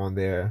time on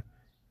there,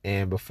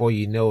 and before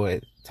you know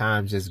it,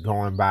 time's just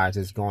going by.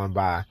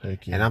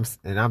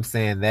 And I'm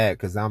saying that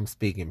because I'm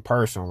speaking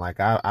personal. Like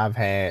I've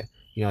had,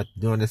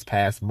 during this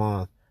past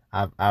month,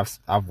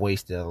 I've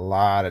wasted a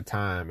lot of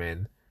time,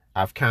 and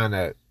I've kind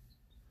of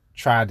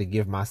tried to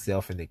give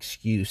myself an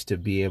excuse to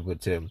be able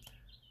to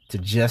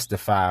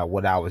justify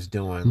what I was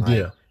doing,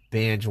 like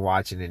binge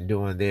watching and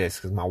doing this,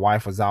 because my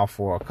wife was off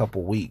for a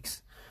couple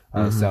weeks.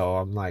 So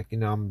I'm like, I'm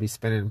gonna be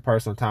spending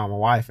personal time with my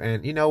wife,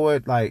 and you know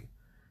what, like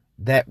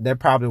that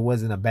probably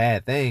wasn't a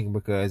bad thing,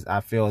 because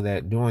I feel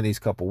that during these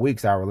couple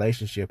weeks our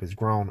relationship has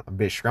grown a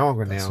bit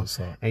stronger now,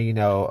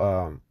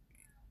 and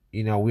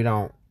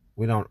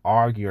we don't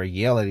argue or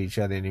yell at each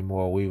other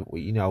anymore.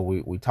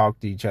 We talk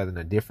to each other in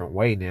a different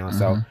way now.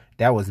 So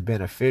that was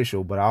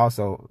beneficial, but I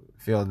also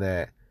feel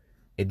that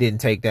it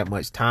didn't take that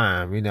much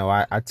time.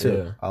 I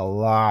took a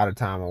lot of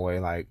time away.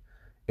 Like,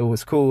 it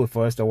was cool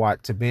for us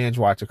to binge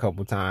watch a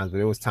couple times, but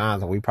there was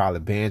times when we probably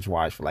binge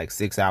watched for like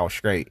 6 hours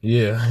straight.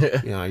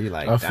 Yeah. You're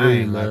like,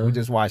 dang, like we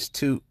just watched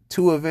two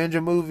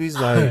Avenger movies,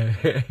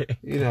 like,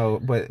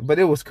 but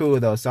it was cool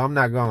though. So I'm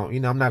not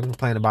gonna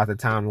complain about the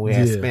time we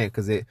had spent,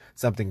 because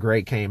something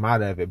great came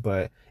out of it.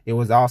 But it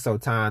was also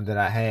time that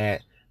I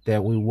had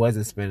that we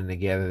wasn't spending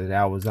together, that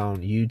I was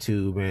on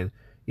YouTube. And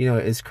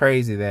it's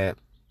crazy that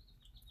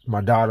my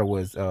daughter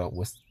was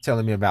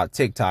telling me about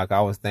TikTok.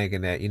 I was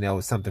thinking that it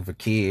was something for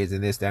kids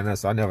and this, that, and that,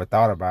 so I never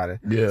thought about it.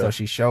 So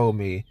she showed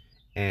me,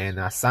 and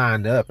I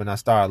signed up and I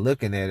started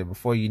looking at it.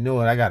 Before you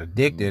knew it, I got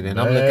addicted, and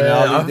I'm looking at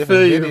all these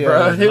different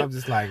videos, and I'm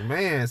just like,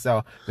 man.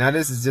 So now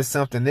this is just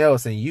something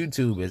else, and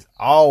YouTube has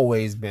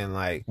always been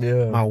like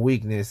my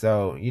weakness.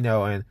 So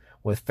and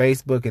with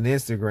Facebook and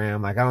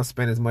Instagram, like I don't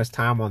spend as much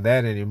time on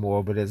that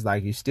anymore, but it's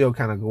like you still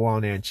kind of go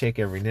on there and check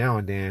every now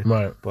and then.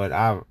 Right. But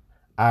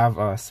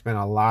I've spent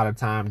a lot of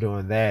time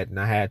doing that, and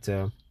I had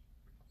to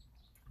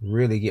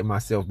really get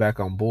myself back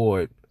on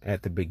board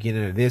at the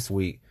beginning of this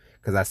week,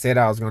 because I said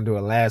I was going to do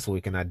it last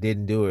week and I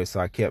didn't do it. So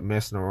I kept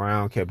messing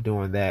around, kept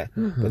doing that.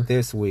 But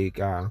this week,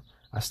 I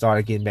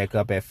started getting back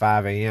up at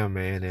 5 a.m.,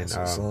 man.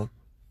 And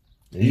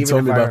you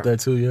told me about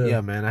that too,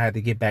 Yeah, man, I had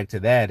to get back to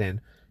that.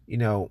 And,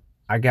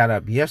 I got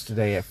up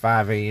yesterday at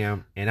 5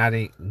 a.m. and I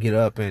didn't get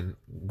up and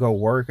go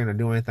working or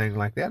do anything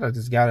like that. I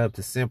just got up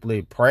to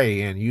simply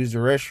pray and use the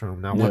restroom.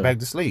 And I went back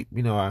to sleep.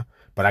 I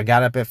But I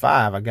got up at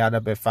 5.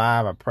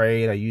 I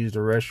prayed. I used the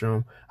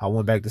restroom. I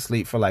went back to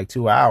sleep for like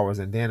 2 hours,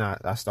 and then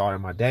I started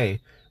my day.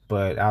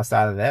 But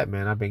outside of that,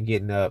 man, I've been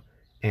getting up,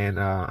 and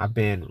I've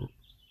been,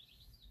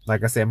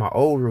 like I said, my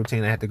old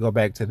routine, I had to go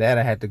back to that.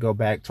 I had to go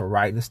back to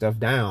writing stuff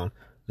down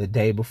the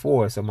day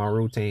before. So my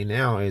routine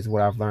now is,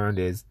 what I've learned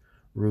is,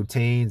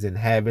 routines and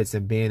habits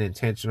and being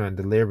intentional and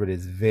deliberate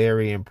is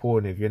very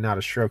important if you're not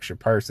a structured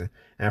person.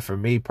 And for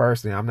me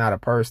personally, I'm not a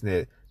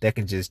person that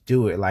can just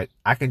do it. Like,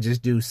 I can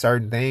just do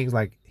certain things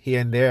like here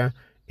and there.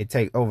 It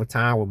takes over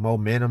time with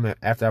momentum.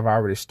 After I've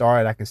already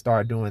started, I can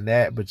start doing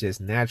that. But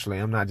just naturally,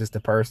 I'm not just a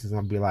person who's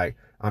gonna be like,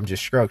 I'm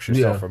just structured.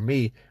 Yeah. So for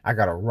me, I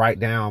gotta write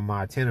down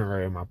my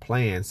itinerary, my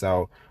plan.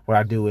 So what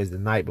I do is, the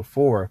night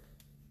before,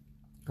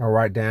 I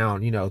write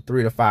down,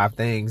 3 to 5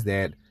 things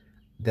that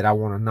I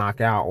want to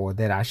knock out or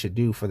that I should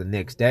do for the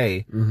next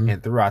day.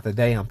 And throughout the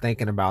day, I'm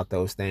thinking about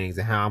those things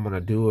and how I'm going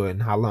to do it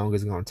and how long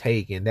it's going to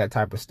take and that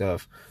type of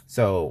stuff.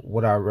 So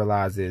what I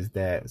realize is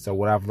that,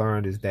 what I've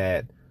learned is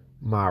that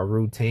my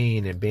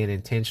routine and being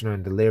intentional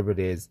and deliberate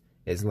is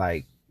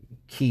like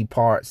key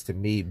parts to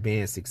me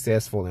being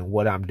successful in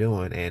what I'm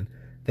doing. And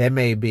that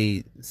may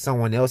be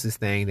someone else's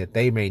thing that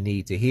they may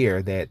need to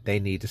hear, that they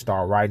need to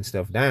start writing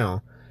stuff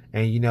down.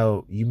 And,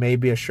 you may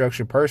be a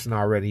structured person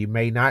already. You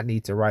may not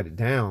need to write it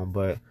down,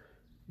 but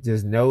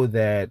just know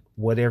that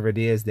whatever it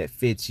is that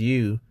fits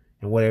you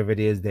and whatever it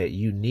is that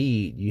you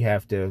need, you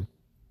have to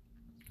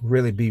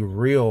really be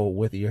real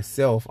with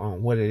yourself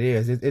on what it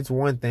is. It's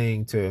one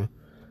thing to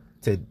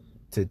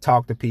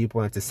talk to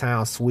people and to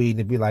sound sweet and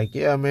to be like,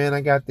 yeah, man,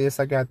 I got this,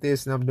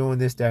 and I'm doing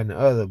this, that, and the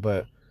other.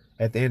 But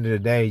at the end of the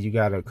day, you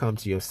got to come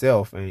to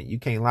yourself, and you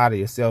can't lie to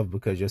yourself,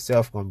 because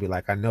yourself going to be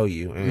like, I know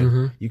you,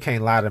 and you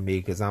can't lie to me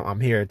because I'm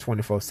here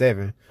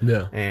 24/7.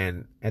 Yeah.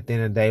 And at the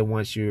end of the day,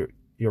 once you're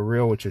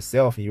real with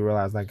yourself and you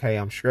realize like, hey,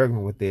 I'm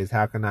struggling with this,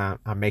 how can I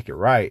make it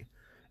right?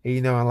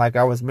 And, and like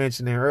I was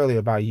mentioning earlier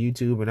about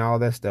YouTube and all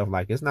that stuff,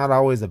 like, it's not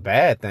always a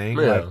bad thing.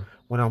 Yeah. Like,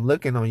 when I'm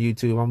looking on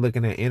YouTube, I'm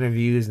looking at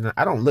interviews, and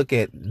I don't look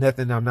at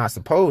nothing I'm not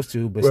supposed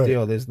to, but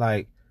still, it's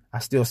like, I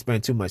still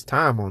spend too much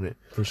time on it.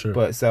 For sure.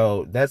 But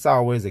so that's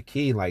always a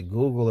key, like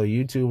Google or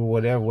YouTube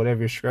or whatever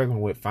you're struggling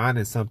with,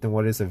 finding something,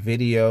 whether it's a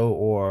video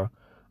or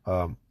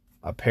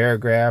a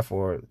paragraph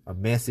or a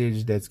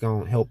message that's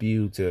going to help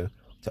you to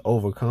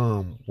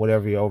overcome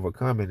whatever you're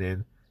overcoming.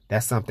 And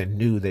that's something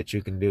new that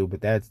you can do.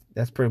 But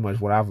that's pretty much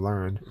what I've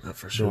learned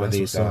for sure.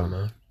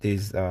 during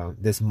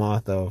this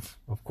month of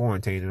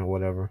quarantining or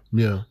whatever.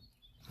 Yeah.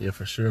 Yeah,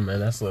 for sure, man.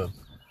 That's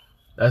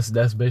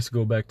basically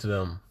go back to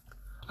them.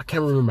 I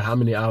can't remember how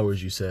many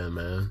hours you said,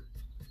 man.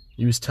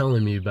 You was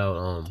telling me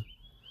about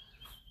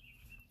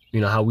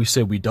how we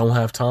said we don't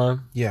have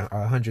time. Yeah,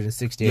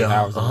 168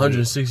 hours.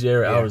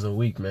 168 hours a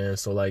week, man.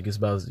 So like, it's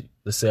about,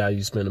 let's say how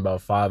you spend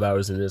about 5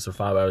 hours in this or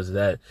 5 hours of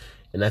that,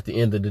 and at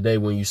the end of the day,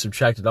 when you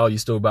subtract it all, you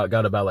still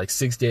got about like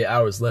 68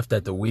 hours left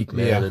at the week,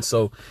 man. Yeah. And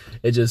so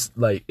it just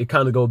like, it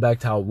kind of go back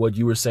to how what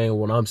you were saying,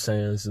 what I'm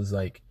saying. This is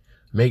like,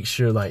 make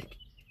sure like,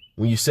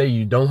 when you say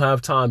you don't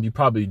have time, you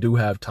probably do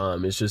have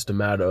time. It's just a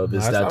matter of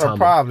it's that not time. A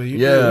problem.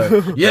 Yeah.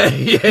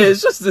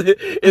 It's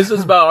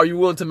just about, are you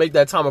willing to make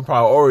that time a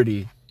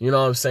priority? You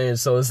know what I'm saying?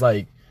 So it's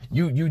like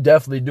you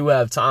definitely do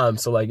have time.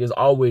 So like, it's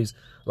always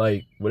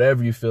like,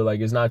 whatever you feel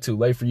like, it's not too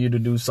late for you to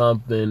do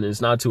something.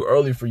 It's not too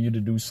early for you to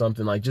do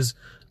something. Like, just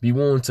be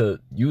willing to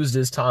use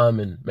this time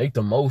and make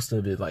the most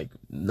of it. Like,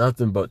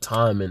 nothing but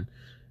time, and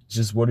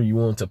just what are you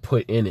willing to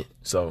put in it?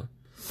 So.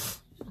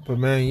 But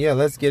man, yeah,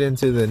 let's get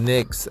into the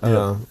next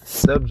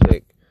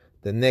subject.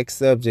 The next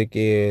subject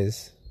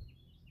is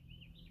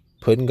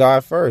putting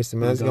God first.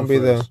 Man, that's gonna be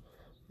that's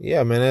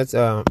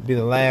be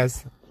the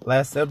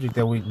last subject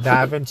that we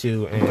dive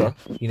into. And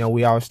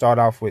we always start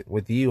off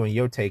with you and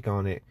your take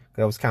on it.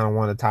 That was kind of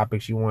one of the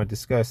topics you want to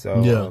discuss.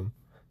 So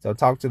so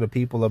talk to the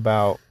people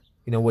about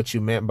what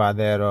you meant by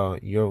that,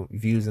 your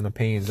views and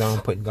opinions on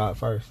putting God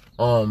first.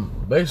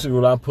 Basically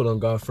what I put on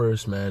God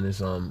first, man,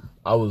 is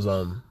I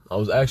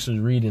was actually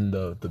reading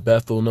the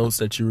Bethel notes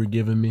that you were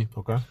giving me.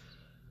 Okay.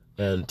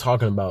 And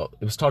talking about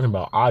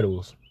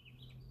idols.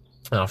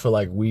 And I feel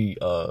like we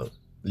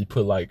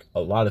put like a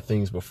lot of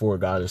things before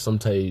God, and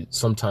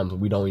sometimes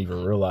we don't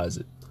even realize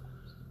it.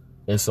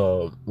 And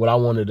so what I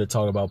wanted to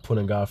talk about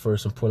putting God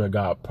first and putting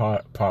God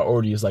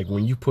priority is like,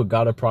 when you put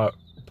God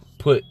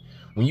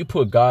when you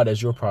put God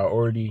as your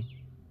priority,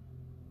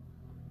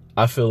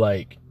 I feel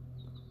like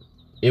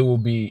you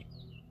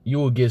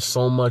will get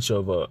so much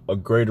of a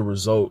greater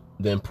result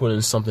than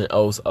putting something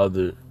else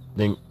other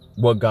than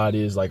what God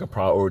is like a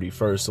priority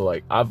first. So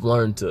like, I've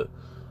learned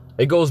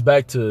it goes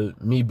back to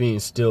me being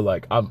still,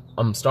 like,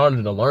 I'm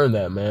starting to learn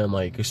that, man,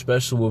 like,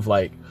 especially with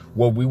like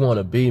what we want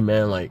to be,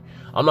 man. Like,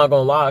 I'm not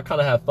gonna lie, I kind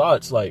of have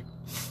thoughts, like,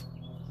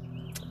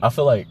 I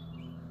feel like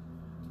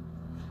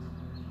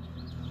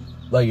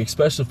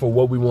especially for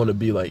what we want to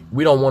be, like,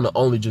 we don't want to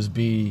only just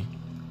be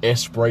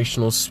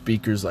inspirational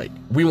speakers. Like,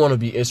 we want to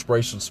be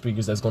inspirational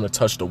speakers that's going to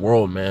touch the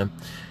world, man.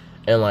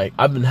 And like,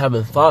 I've been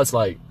having thoughts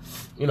like,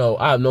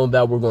 I have known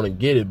that we're going to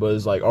get it, but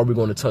it's like, are we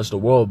going to touch the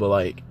world? But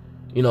like,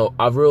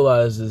 I've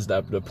realized is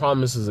that the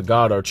promises of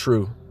God are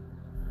true.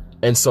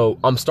 And so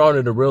I'm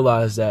starting to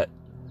realize that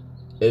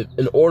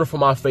in order for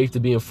my faith to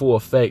be in full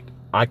effect,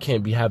 I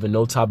can't be having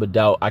no type of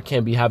doubt. I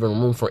can't be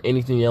having room for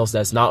anything else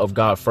that's not of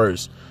God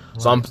first.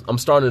 Right. So I'm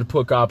starting to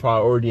put God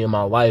priority in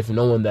my life, and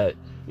knowing that,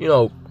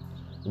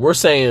 we're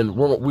saying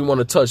we want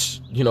to touch,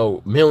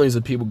 millions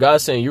of people.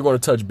 God's saying you're going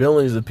to touch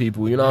billions of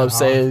people. You know what I'm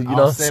saying?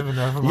 All 7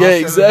 of them. Yeah,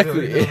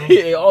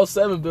 exactly. All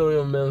 7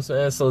 billion, you know what I'm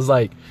saying? So it's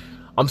like,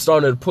 I'm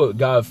starting to put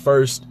God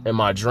first in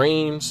my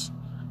dreams,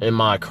 in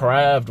my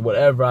craft,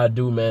 whatever I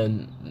do,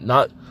 man.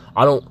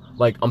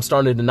 I'm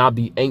starting to not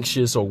be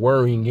anxious or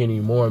worrying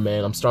anymore,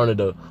 man. I'm starting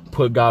to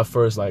put God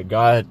first. Like,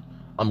 God,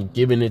 I'm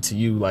giving it to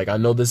you. Like, I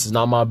know this is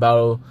not my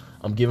battle.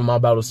 I'm giving my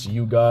battles to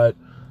you, God.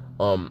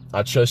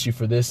 I trust you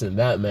for this and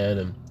that, man.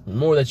 And the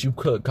more that you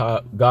put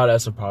God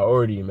as a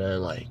priority,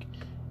 man,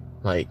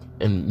 like,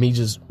 and me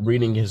just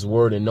reading his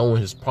word and knowing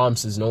his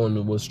promises,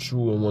 knowing what's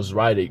true and what's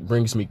right, it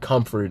brings me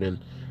comfort and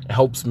it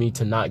helps me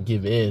to not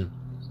give in.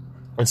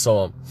 And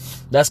so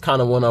that's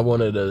kind of what I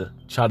wanted to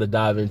try to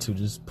dive into,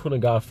 just putting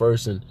God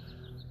first and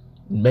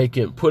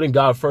putting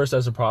God first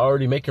as a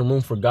priority, making room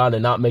for God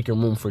and not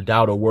making room for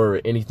doubt or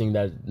worry, anything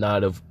that's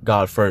not of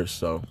God first.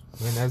 So,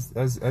 man,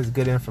 that's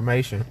good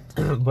information.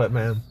 But,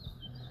 man,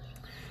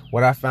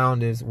 what I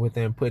found is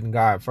within putting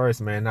God first,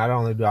 man, not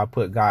only do I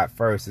put God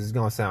first, it's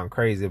going to sound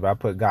crazy, but I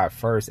put God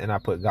first and I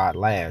put God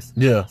last.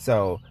 Yeah.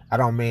 So I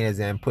don't mean as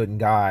in putting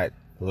God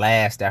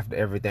last after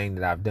everything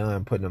that I've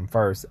done, putting him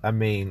first. I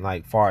mean,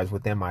 like, far as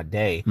within my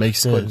day.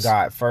 Makes sense. Putting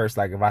God first.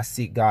 Like, if I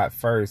seek God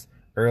first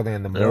early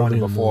in the morning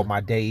before my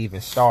day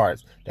even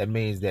starts, that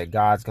means that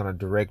God's going to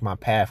direct my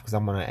path, because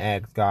I'm going to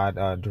ask God,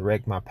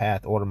 direct my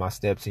path, order my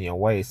steps in your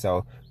way.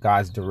 So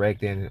God's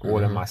directing and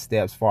ordering my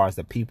steps. As far as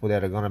the people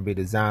that are going to be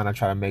designed, I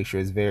try to make sure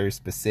it's very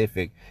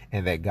specific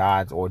and that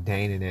God's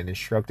ordaining and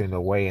instructing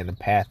the way and the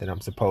path that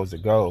I'm supposed to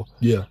go.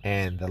 Yeah.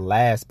 And the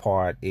last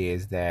part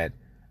is that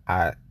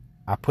I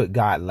put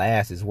God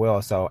last as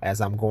well. So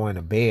as I'm going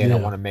to bed, I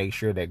want to make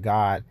sure that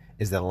God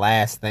is the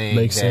last thing.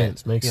 Makes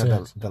sense.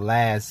 The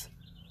last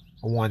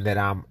one that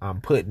I'm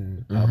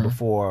putting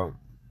before,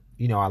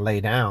 I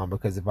lay down,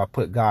 because if I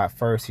put God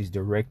first, he's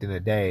directing the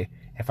day.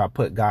 If I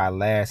put God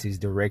last, he's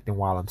directing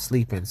while I'm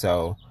sleeping.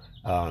 So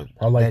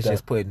that's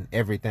just putting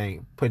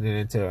it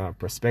into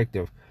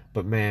perspective.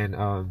 But, man,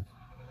 I'm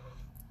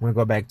going to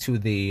go back to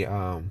the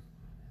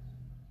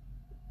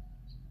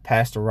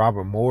Pastor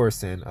Robert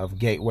Morrison of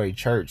Gateway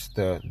Church,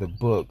 the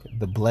book,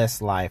 The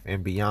Blessed Life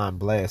and Beyond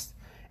Blessed.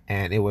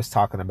 And it was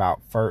talking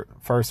about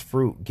first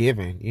fruit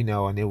giving,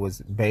 and it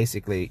was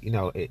basically,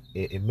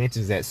 it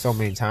mentions that so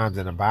many times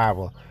in the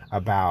Bible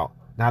about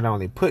not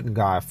only putting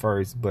God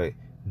first, but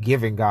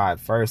giving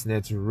God first. And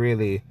it's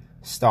really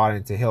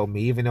starting to help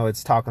me, even though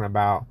it's talking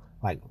about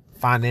like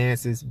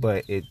finances,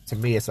 but to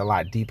me, it's a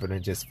lot deeper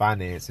than just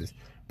finances,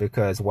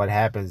 because what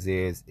happens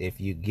is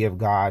if you give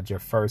God your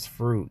first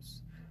fruits,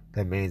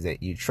 that means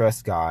that you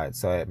trust God.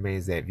 So it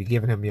means that if you're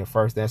giving him your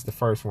first, that's the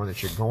first one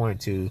that you're going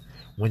to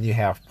when you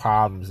have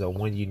problems or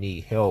when you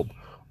need help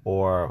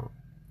or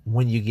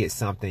when you get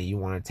something, you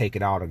want to take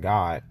it all to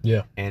God.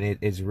 Yeah. And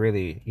it's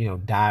really,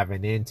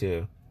 diving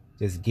into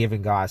just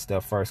giving God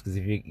stuff first. Because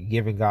if you're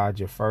giving God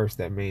your first,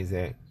 that means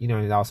that,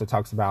 it also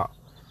talks about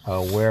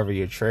wherever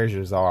your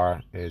treasures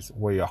are is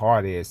where your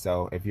heart is.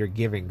 So if you're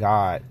giving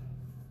God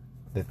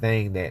the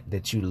thing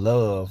that you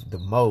love the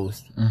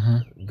most,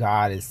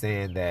 God is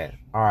saying that,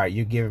 all right,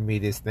 you're giving me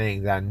this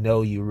thing that I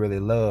know you really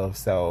love,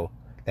 so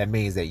that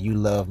means that you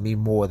love me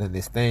more than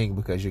this thing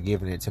because you're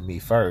giving it to me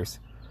first.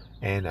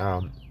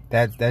 And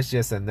that's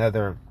just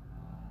another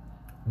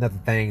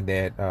thing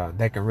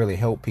that can really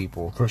help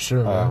people. For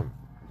sure, man.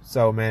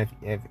 So, man,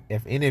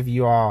 if any of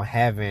you all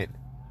haven't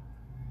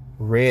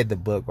read the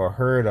book or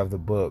heard of the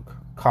book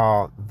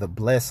called The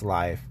Blessed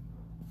Life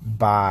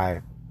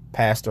by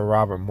Pastor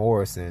Robert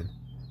Morrison,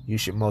 you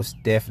should most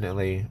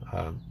definitely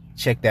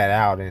check that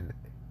out and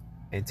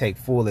take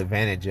full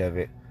advantage of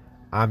it.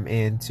 I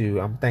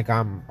think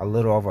I'm a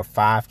little over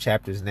 5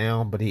 chapters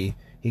now, but he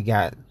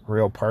got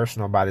real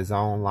personal about his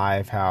own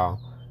life, how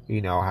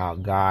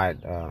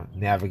God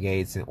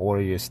navigates and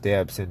order your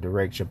steps and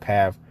directs your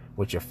path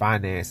with your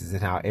finances,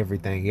 and how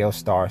everything else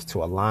starts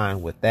to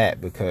align with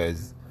that,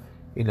 because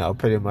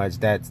pretty much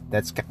that's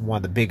one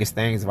of the biggest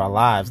things of our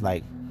lives,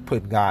 like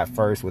putting God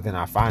first within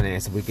our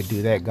finances. If we could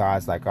do that,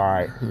 God's like, all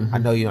right, I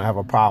know you don't have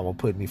a problem with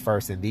putting me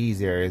first in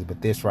these areas,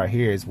 but this right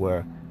here is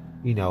where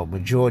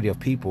majority of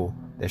people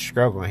that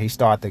struggle. And he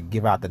started to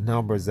give out the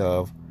numbers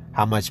of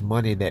how much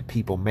money that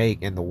people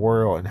make in the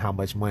world and how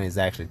much money is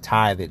actually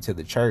tithed to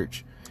the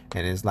church.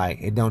 And it's like,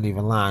 it don't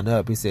even line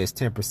up. He says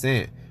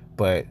 10%,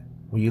 but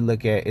when you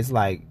look at, it's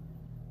like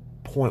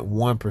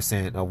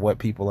 0.1% of what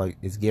people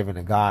is giving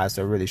to God.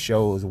 So it really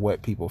shows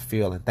what people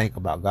feel and think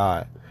about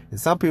God. And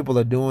some people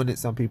are doing it,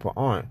 some people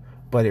aren't.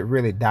 But it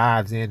really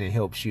dives in and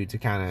helps you to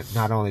kind of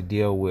not only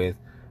deal with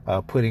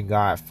putting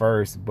God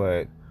first,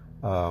 but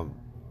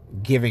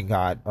giving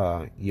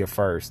God your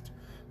first.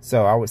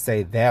 So I would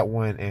say that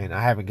one, and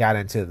I haven't got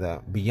into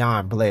the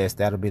Beyond Blessed.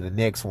 That'll be the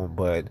next one.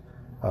 But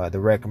the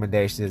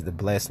recommendation is The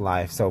Blessed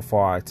Life so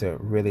far, to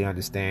really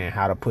understand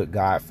how to put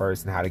God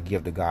first and how to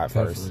give to God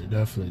first.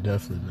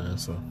 Definitely, man.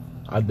 So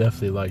I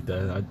definitely like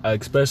that. I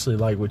especially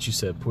like what you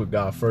said, put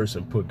God first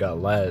and put God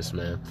last,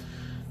 man.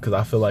 Because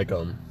I feel like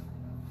a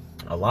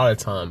lot of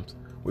times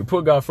we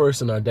put God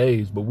first in our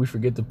days, but we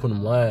forget to put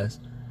him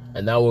last.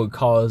 And that would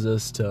cause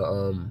us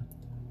to,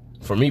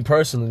 for me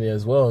personally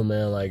as well,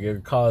 man, like it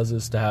would cause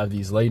us to have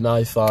these late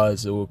night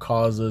thoughts. It will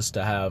cause us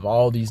to have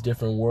all these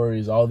different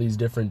worries, all these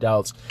different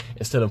doubts,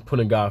 instead of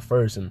putting God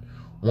first. And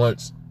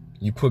once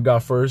you put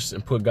God first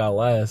and put God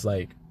last,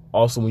 like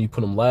also when you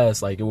put him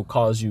last, like it will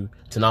cause you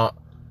to not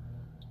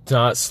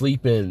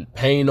sleep in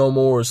pain no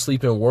more, or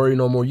sleep in worry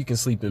no more. You can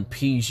sleep in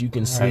peace. You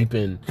can sleep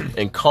in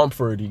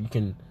comfort. You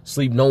can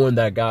sleep knowing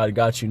that God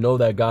got you, know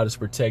that God is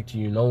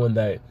protecting you, knowing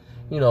that,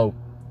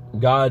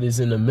 God is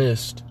in the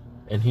midst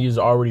and he is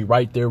already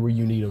right there where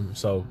you need him.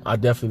 So I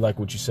definitely like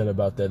what you said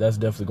about that. That's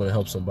definitely going to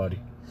help somebody.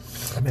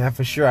 Man,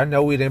 for sure. I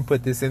know we didn't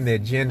put this in the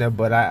agenda,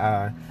 but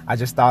I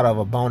just thought of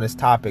a bonus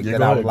topic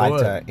that I would like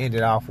to end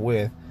it off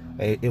with.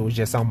 It was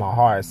just on my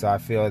heart, so I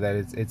feel that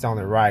it's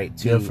only right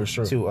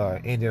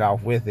to end it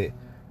off with it.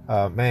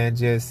 Man,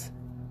 just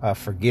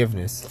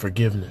forgiveness.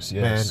 Forgiveness,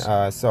 yes.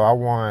 Man, so I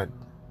want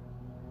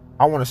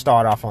to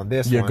start off on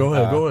this one. Go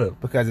ahead.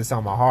 Because it's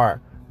on my heart.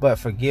 But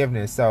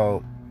forgiveness.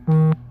 So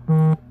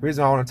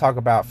reason I want to talk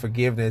about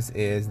forgiveness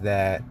is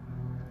that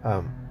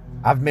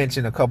I've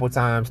mentioned a couple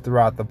times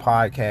throughout the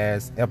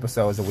podcast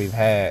episodes that we've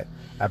had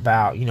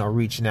about,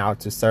 reaching out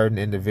to certain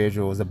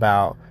individuals,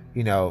 about,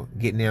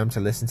 getting them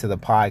to listen to the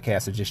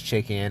podcast or just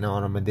check in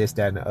on them and this,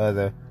 that, and the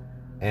other.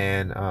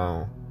 And,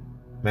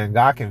 man,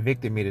 God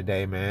convicted me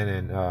today, man.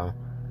 And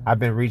I've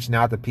been reaching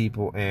out to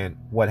people. And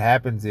what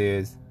happens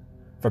is,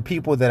 for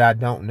people that I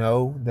don't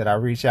know, that I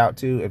reach out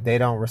to, if they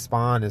don't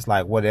respond, it's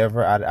like,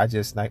 whatever. I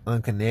just like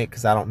unconnect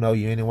because I don't know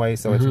you anyway.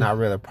 So it's not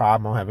really a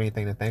problem. I don't have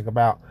anything to think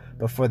about.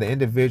 But for the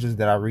individuals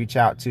that I reach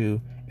out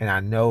to and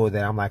I know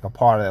that I'm like a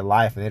part of their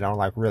life and they don't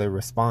like really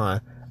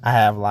respond, I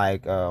have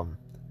like,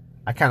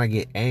 I kind of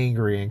get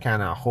angry and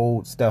kind of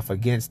hold stuff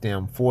against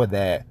them for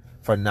that,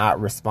 for not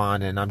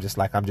responding. I'm just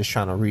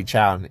trying to reach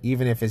out. And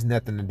even if it's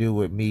nothing to do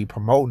with me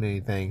promoting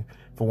anything,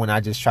 for when I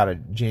just try to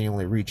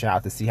genuinely reach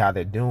out to see how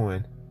they're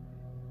doing,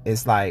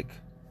 it's like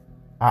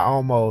I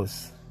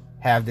almost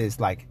have this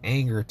like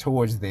anger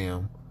towards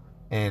them,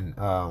 and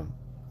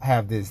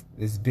have this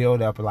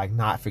build up of like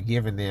not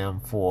forgiving them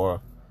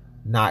for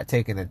not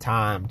taking the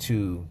time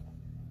to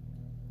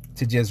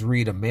just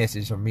read a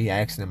message, or me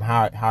asking them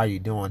how are you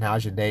doing,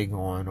 how's your day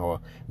going, or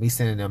me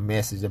sending them a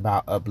message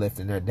about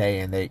uplifting their day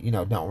and they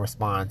don't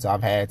respond. So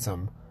I've had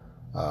some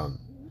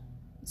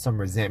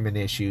resentment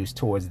issues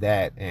towards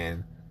that,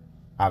 and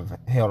I've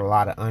held a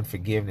lot of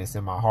unforgiveness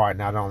in my heart,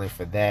 not only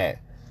for that,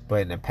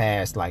 but in the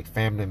past, like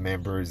family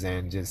members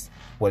and just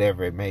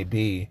whatever it may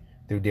be,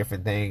 through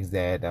different things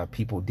that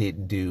people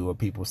didn't do, or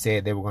people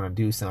said they were going to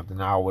do something.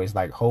 I always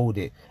like hold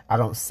it. I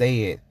don't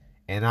say it.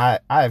 And I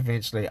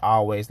eventually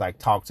always like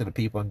talk to the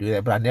people and do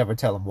that, but I never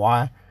tell them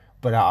why.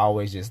 But I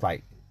always just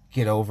like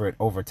get over it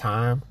over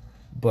time.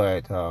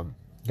 But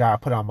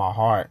God put on my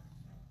heart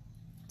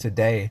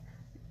today,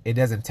 it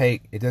doesn't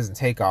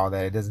take all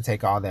that. It doesn't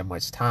take all that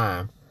much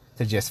time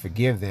to just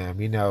forgive them.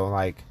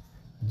 Like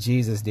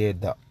Jesus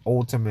did the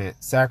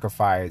ultimate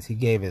sacrifice. He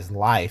gave his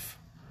life,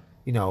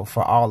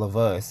 for all of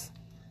us.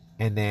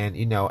 And then,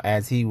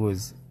 as he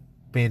was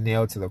being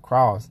nailed to the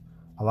cross,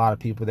 a lot of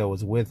people that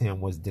was with him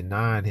was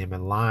denying him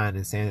and lying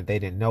and saying that they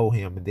didn't know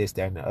him and this,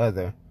 that, and the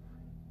other.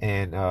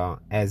 And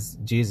as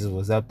Jesus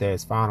was up there,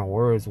 his final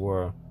words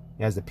were,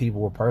 as the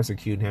people were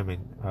persecuting him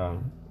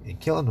and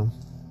killing him,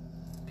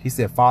 he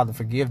said, "Father,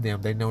 forgive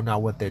them. They know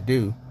not what they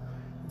do."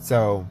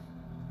 So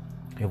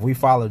if we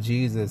follow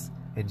Jesus,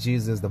 and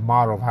Jesus is the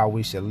model of how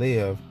we should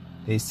live,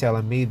 he's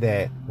telling me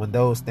that when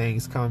those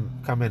things come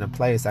into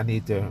place, I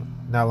need to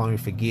not only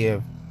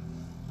forgive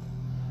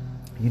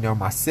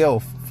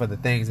myself for the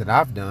things that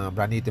I've done,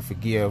 but I need to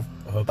forgive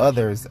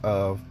others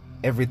of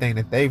everything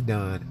that they've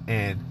done.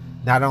 And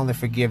not only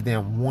forgive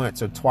them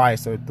once or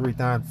twice or 3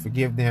 times,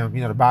 forgive them,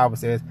 the Bible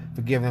says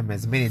forgive them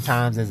as many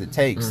times as it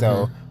takes.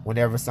 So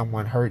whenever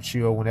someone hurts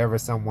you, or whenever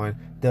someone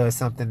does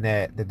something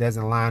that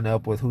doesn't line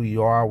up with who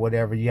you are or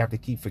whatever, you have to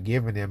keep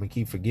forgiving them and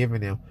keep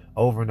forgiving them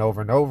over and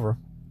over and over.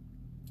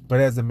 But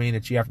it doesn't mean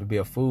that you have to be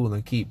a fool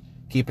and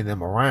keeping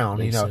them around.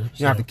 You don't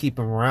have to keep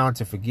them around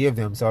to forgive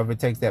them. So if it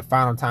takes that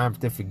final time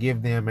to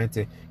forgive them and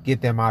to get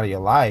them out of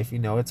your life,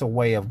 it's a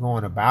way of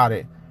going about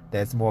it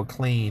that's more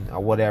clean or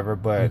whatever.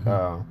 But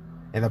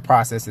in the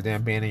process of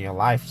them being in your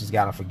life, you just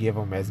got to forgive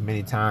them as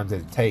many times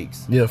as it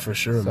takes. Yeah, for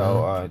sure.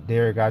 So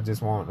Derek, I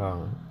just want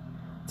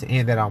to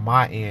end that on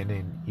my end,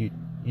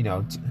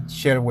 and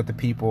share it with the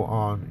people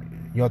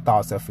on your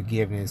thoughts of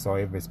forgiveness, or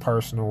if it's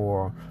personal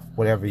or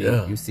whatever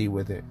you see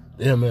with it.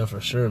 Yeah, man, for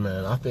sure,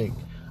 man. I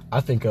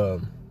think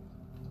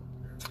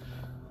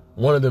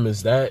one of them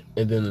is that,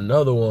 and then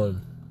another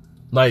one,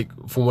 like,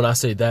 for when I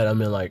say that, I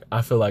mean, like,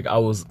 I feel like I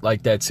was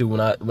like that too. When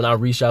I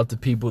reach out to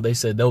people, they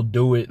said they'll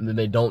do it, and then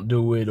they don't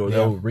do it, or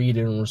they'll read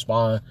it and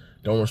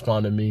don't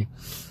respond to me.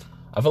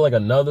 I feel like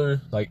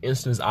another like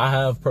instance I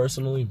have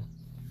personally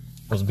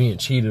was being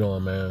cheated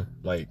on, man.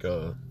 Like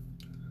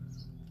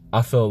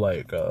I feel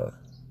like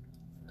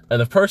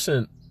and the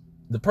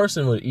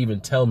person would even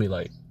tell me,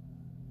 like,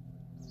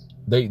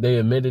 they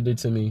admitted it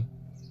to me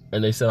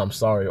and they said I'm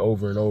sorry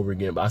over and over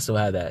again, but I still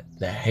had that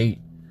hate.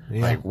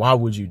 Yeah. Like, why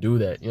would you do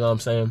that? You know what I'm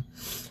saying?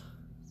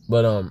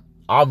 But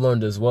I've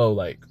learned as well,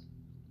 like,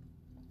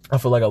 I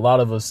feel like a lot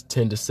of us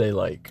tend to say,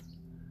 like,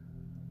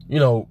 you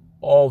know,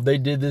 oh, they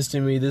did this to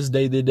me, this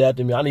day did that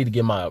to me, I need to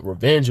get my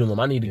revenge on them,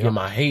 I need to get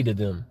my hate at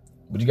them.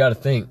 But you got to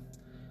think,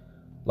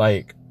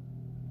 like,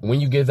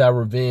 when you get that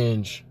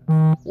revenge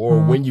or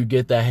when you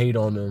get that hate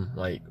on them,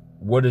 like,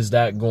 what is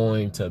that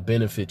going to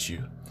benefit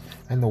you?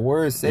 And the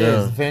word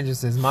says,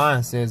 vengeance is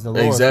mine, says the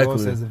Lord. Exactly. The Lord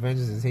says the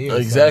vengeance is his.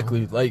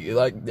 Exactly. So.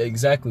 Like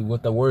exactly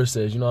what the word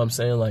says. You know what I'm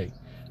saying? Like,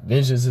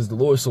 vengeance is the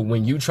Lord. So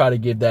when you try to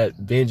get that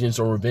vengeance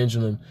or revenge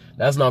on them,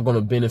 that's not going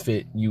to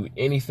benefit you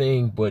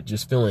anything but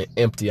just feeling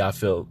empty, I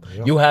feel.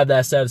 Yep. You'll have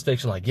that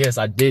satisfaction, like, yes,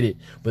 I did it.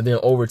 But then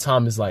over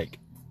time, it's like,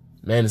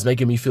 man, it's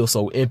making me feel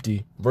so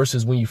empty.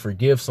 Versus when you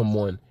forgive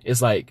someone,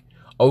 it's like,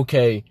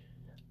 okay,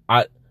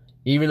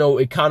 even though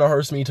it kind of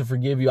hurts me to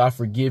forgive you, I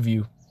forgive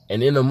you.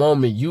 And in the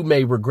moment, you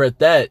may regret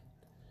that,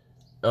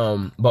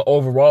 but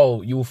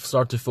overall, you'll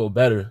start to feel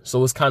better.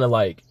 So it's kind of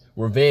like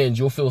revenge.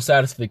 You'll feel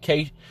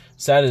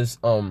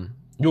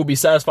you'll be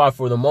satisfied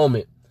for the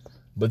moment,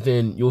 but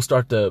then you'll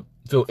start to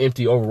feel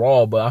empty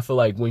overall. But I feel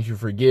like when you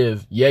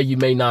forgive, yeah, you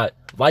may not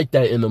like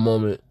that in the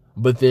moment,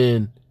 but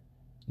then,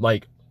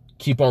 like,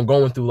 keep on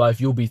going through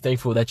life. You'll be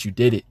thankful that you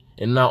did it.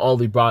 And not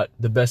only brought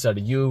the best out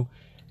of you,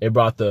 it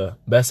brought the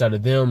best out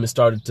of them. It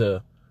started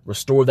to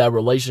restore that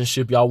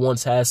relationship y'all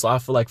once had. So I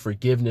feel like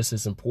forgiveness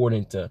is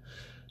important to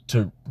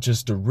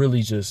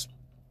really just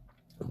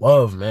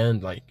love, man.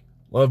 Like,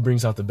 love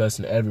brings out the best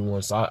in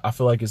everyone. So I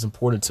feel like it's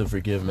important to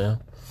forgive, man.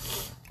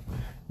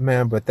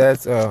 Man, but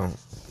that's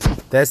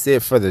it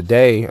for the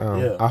day.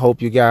 I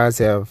hope you guys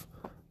have,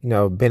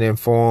 been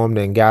informed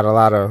and got a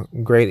lot of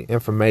great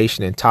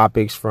information and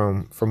topics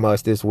from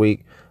us this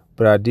week.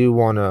 But I do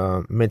want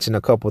to mention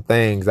a couple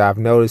things. I've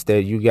noticed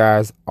that you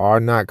guys are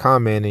not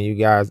commenting. You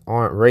guys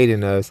aren't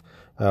rating us.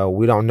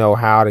 We don't know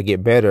how to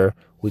get better.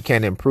 We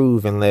can't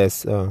improve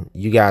unless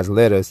you guys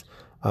let us.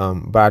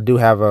 But I do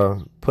have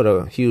put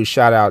a huge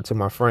shout out to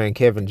my friend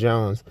Kevin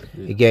Jones.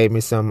 He gave me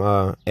some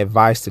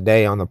advice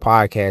today on the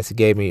podcast. He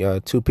gave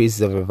me 2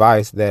 pieces of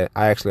advice that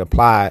I actually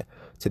applied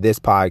to this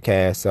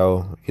podcast.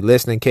 So if you're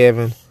listening,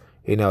 Kevin,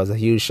 it's a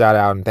huge shout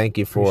out and thank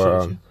you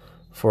for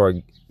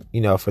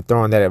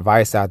throwing that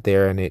advice out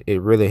there, and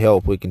it really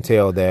helped. We can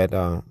tell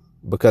that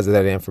because of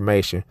that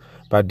information.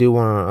 But I do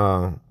want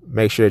to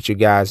make sure that you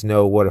guys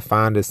know where to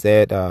find us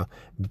at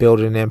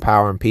Building and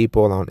Empowering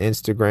People on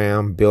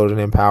Instagram, Building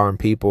and Empowering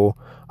People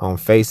on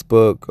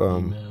Facebook,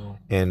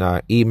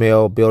 and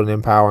email Building and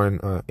Empowering.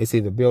 It's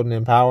either Building and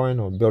Empowering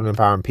or Building and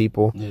Empowering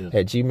People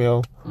at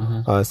Gmail.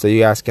 Mm-hmm. So you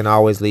guys can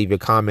always leave your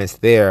comments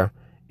there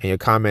and your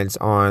comments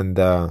on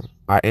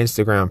our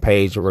Instagram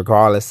page,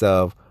 regardless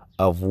of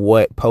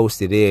what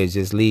post it is.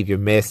 Just leave your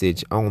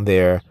message on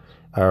there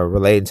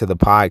relating to the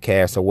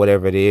podcast or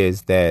whatever it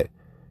is that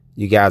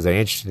you guys are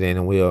interested in,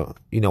 and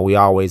we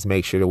always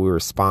make sure that we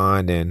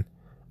respond and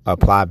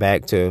apply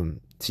back to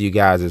you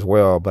guys as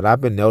well. But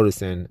I've been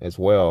noticing as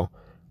well,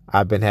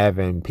 I've been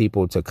having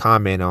people to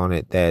comment on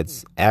it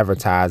that's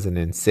advertising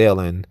and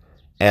selling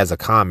as a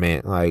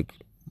comment. Like,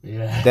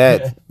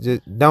 that,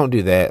 just don't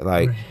do that.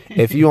 Like,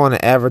 if you want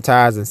to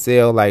advertise and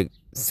sell, like,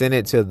 send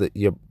it to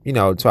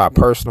to our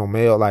personal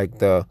mail, like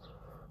the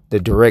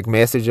direct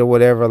message or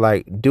whatever.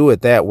 Like, do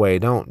it that way.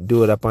 Don't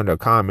do it up under a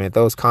comment.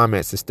 Those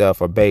comments and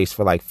stuff are based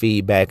for like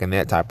feedback and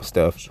that type of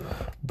stuff. Sure.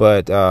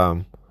 But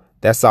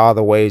that's all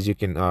the ways you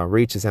can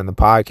reach us in the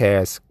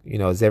podcast.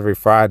 It's every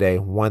Friday,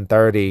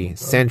 1:30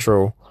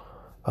 Central.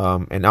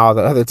 And all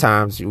the other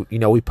times,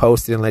 we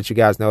post it and let you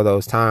guys know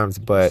those times.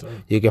 But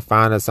you can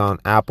find us on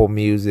Apple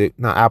Podcasts,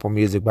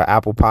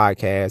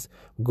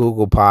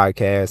 Google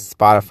Podcasts,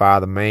 Spotify,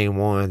 the main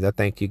ones. I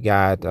think you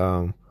got,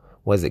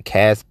 was it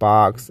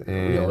Castbox?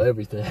 And we on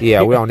everything.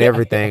 Yeah, we're on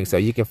everything. So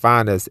you can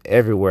find us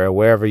everywhere,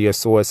 wherever your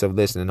source of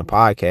listening to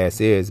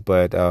podcasts is.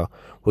 But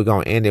we're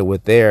going to end it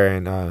with there.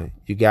 And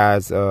you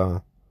guys,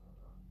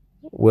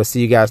 we'll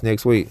see you guys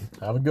next week.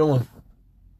 Have a good one.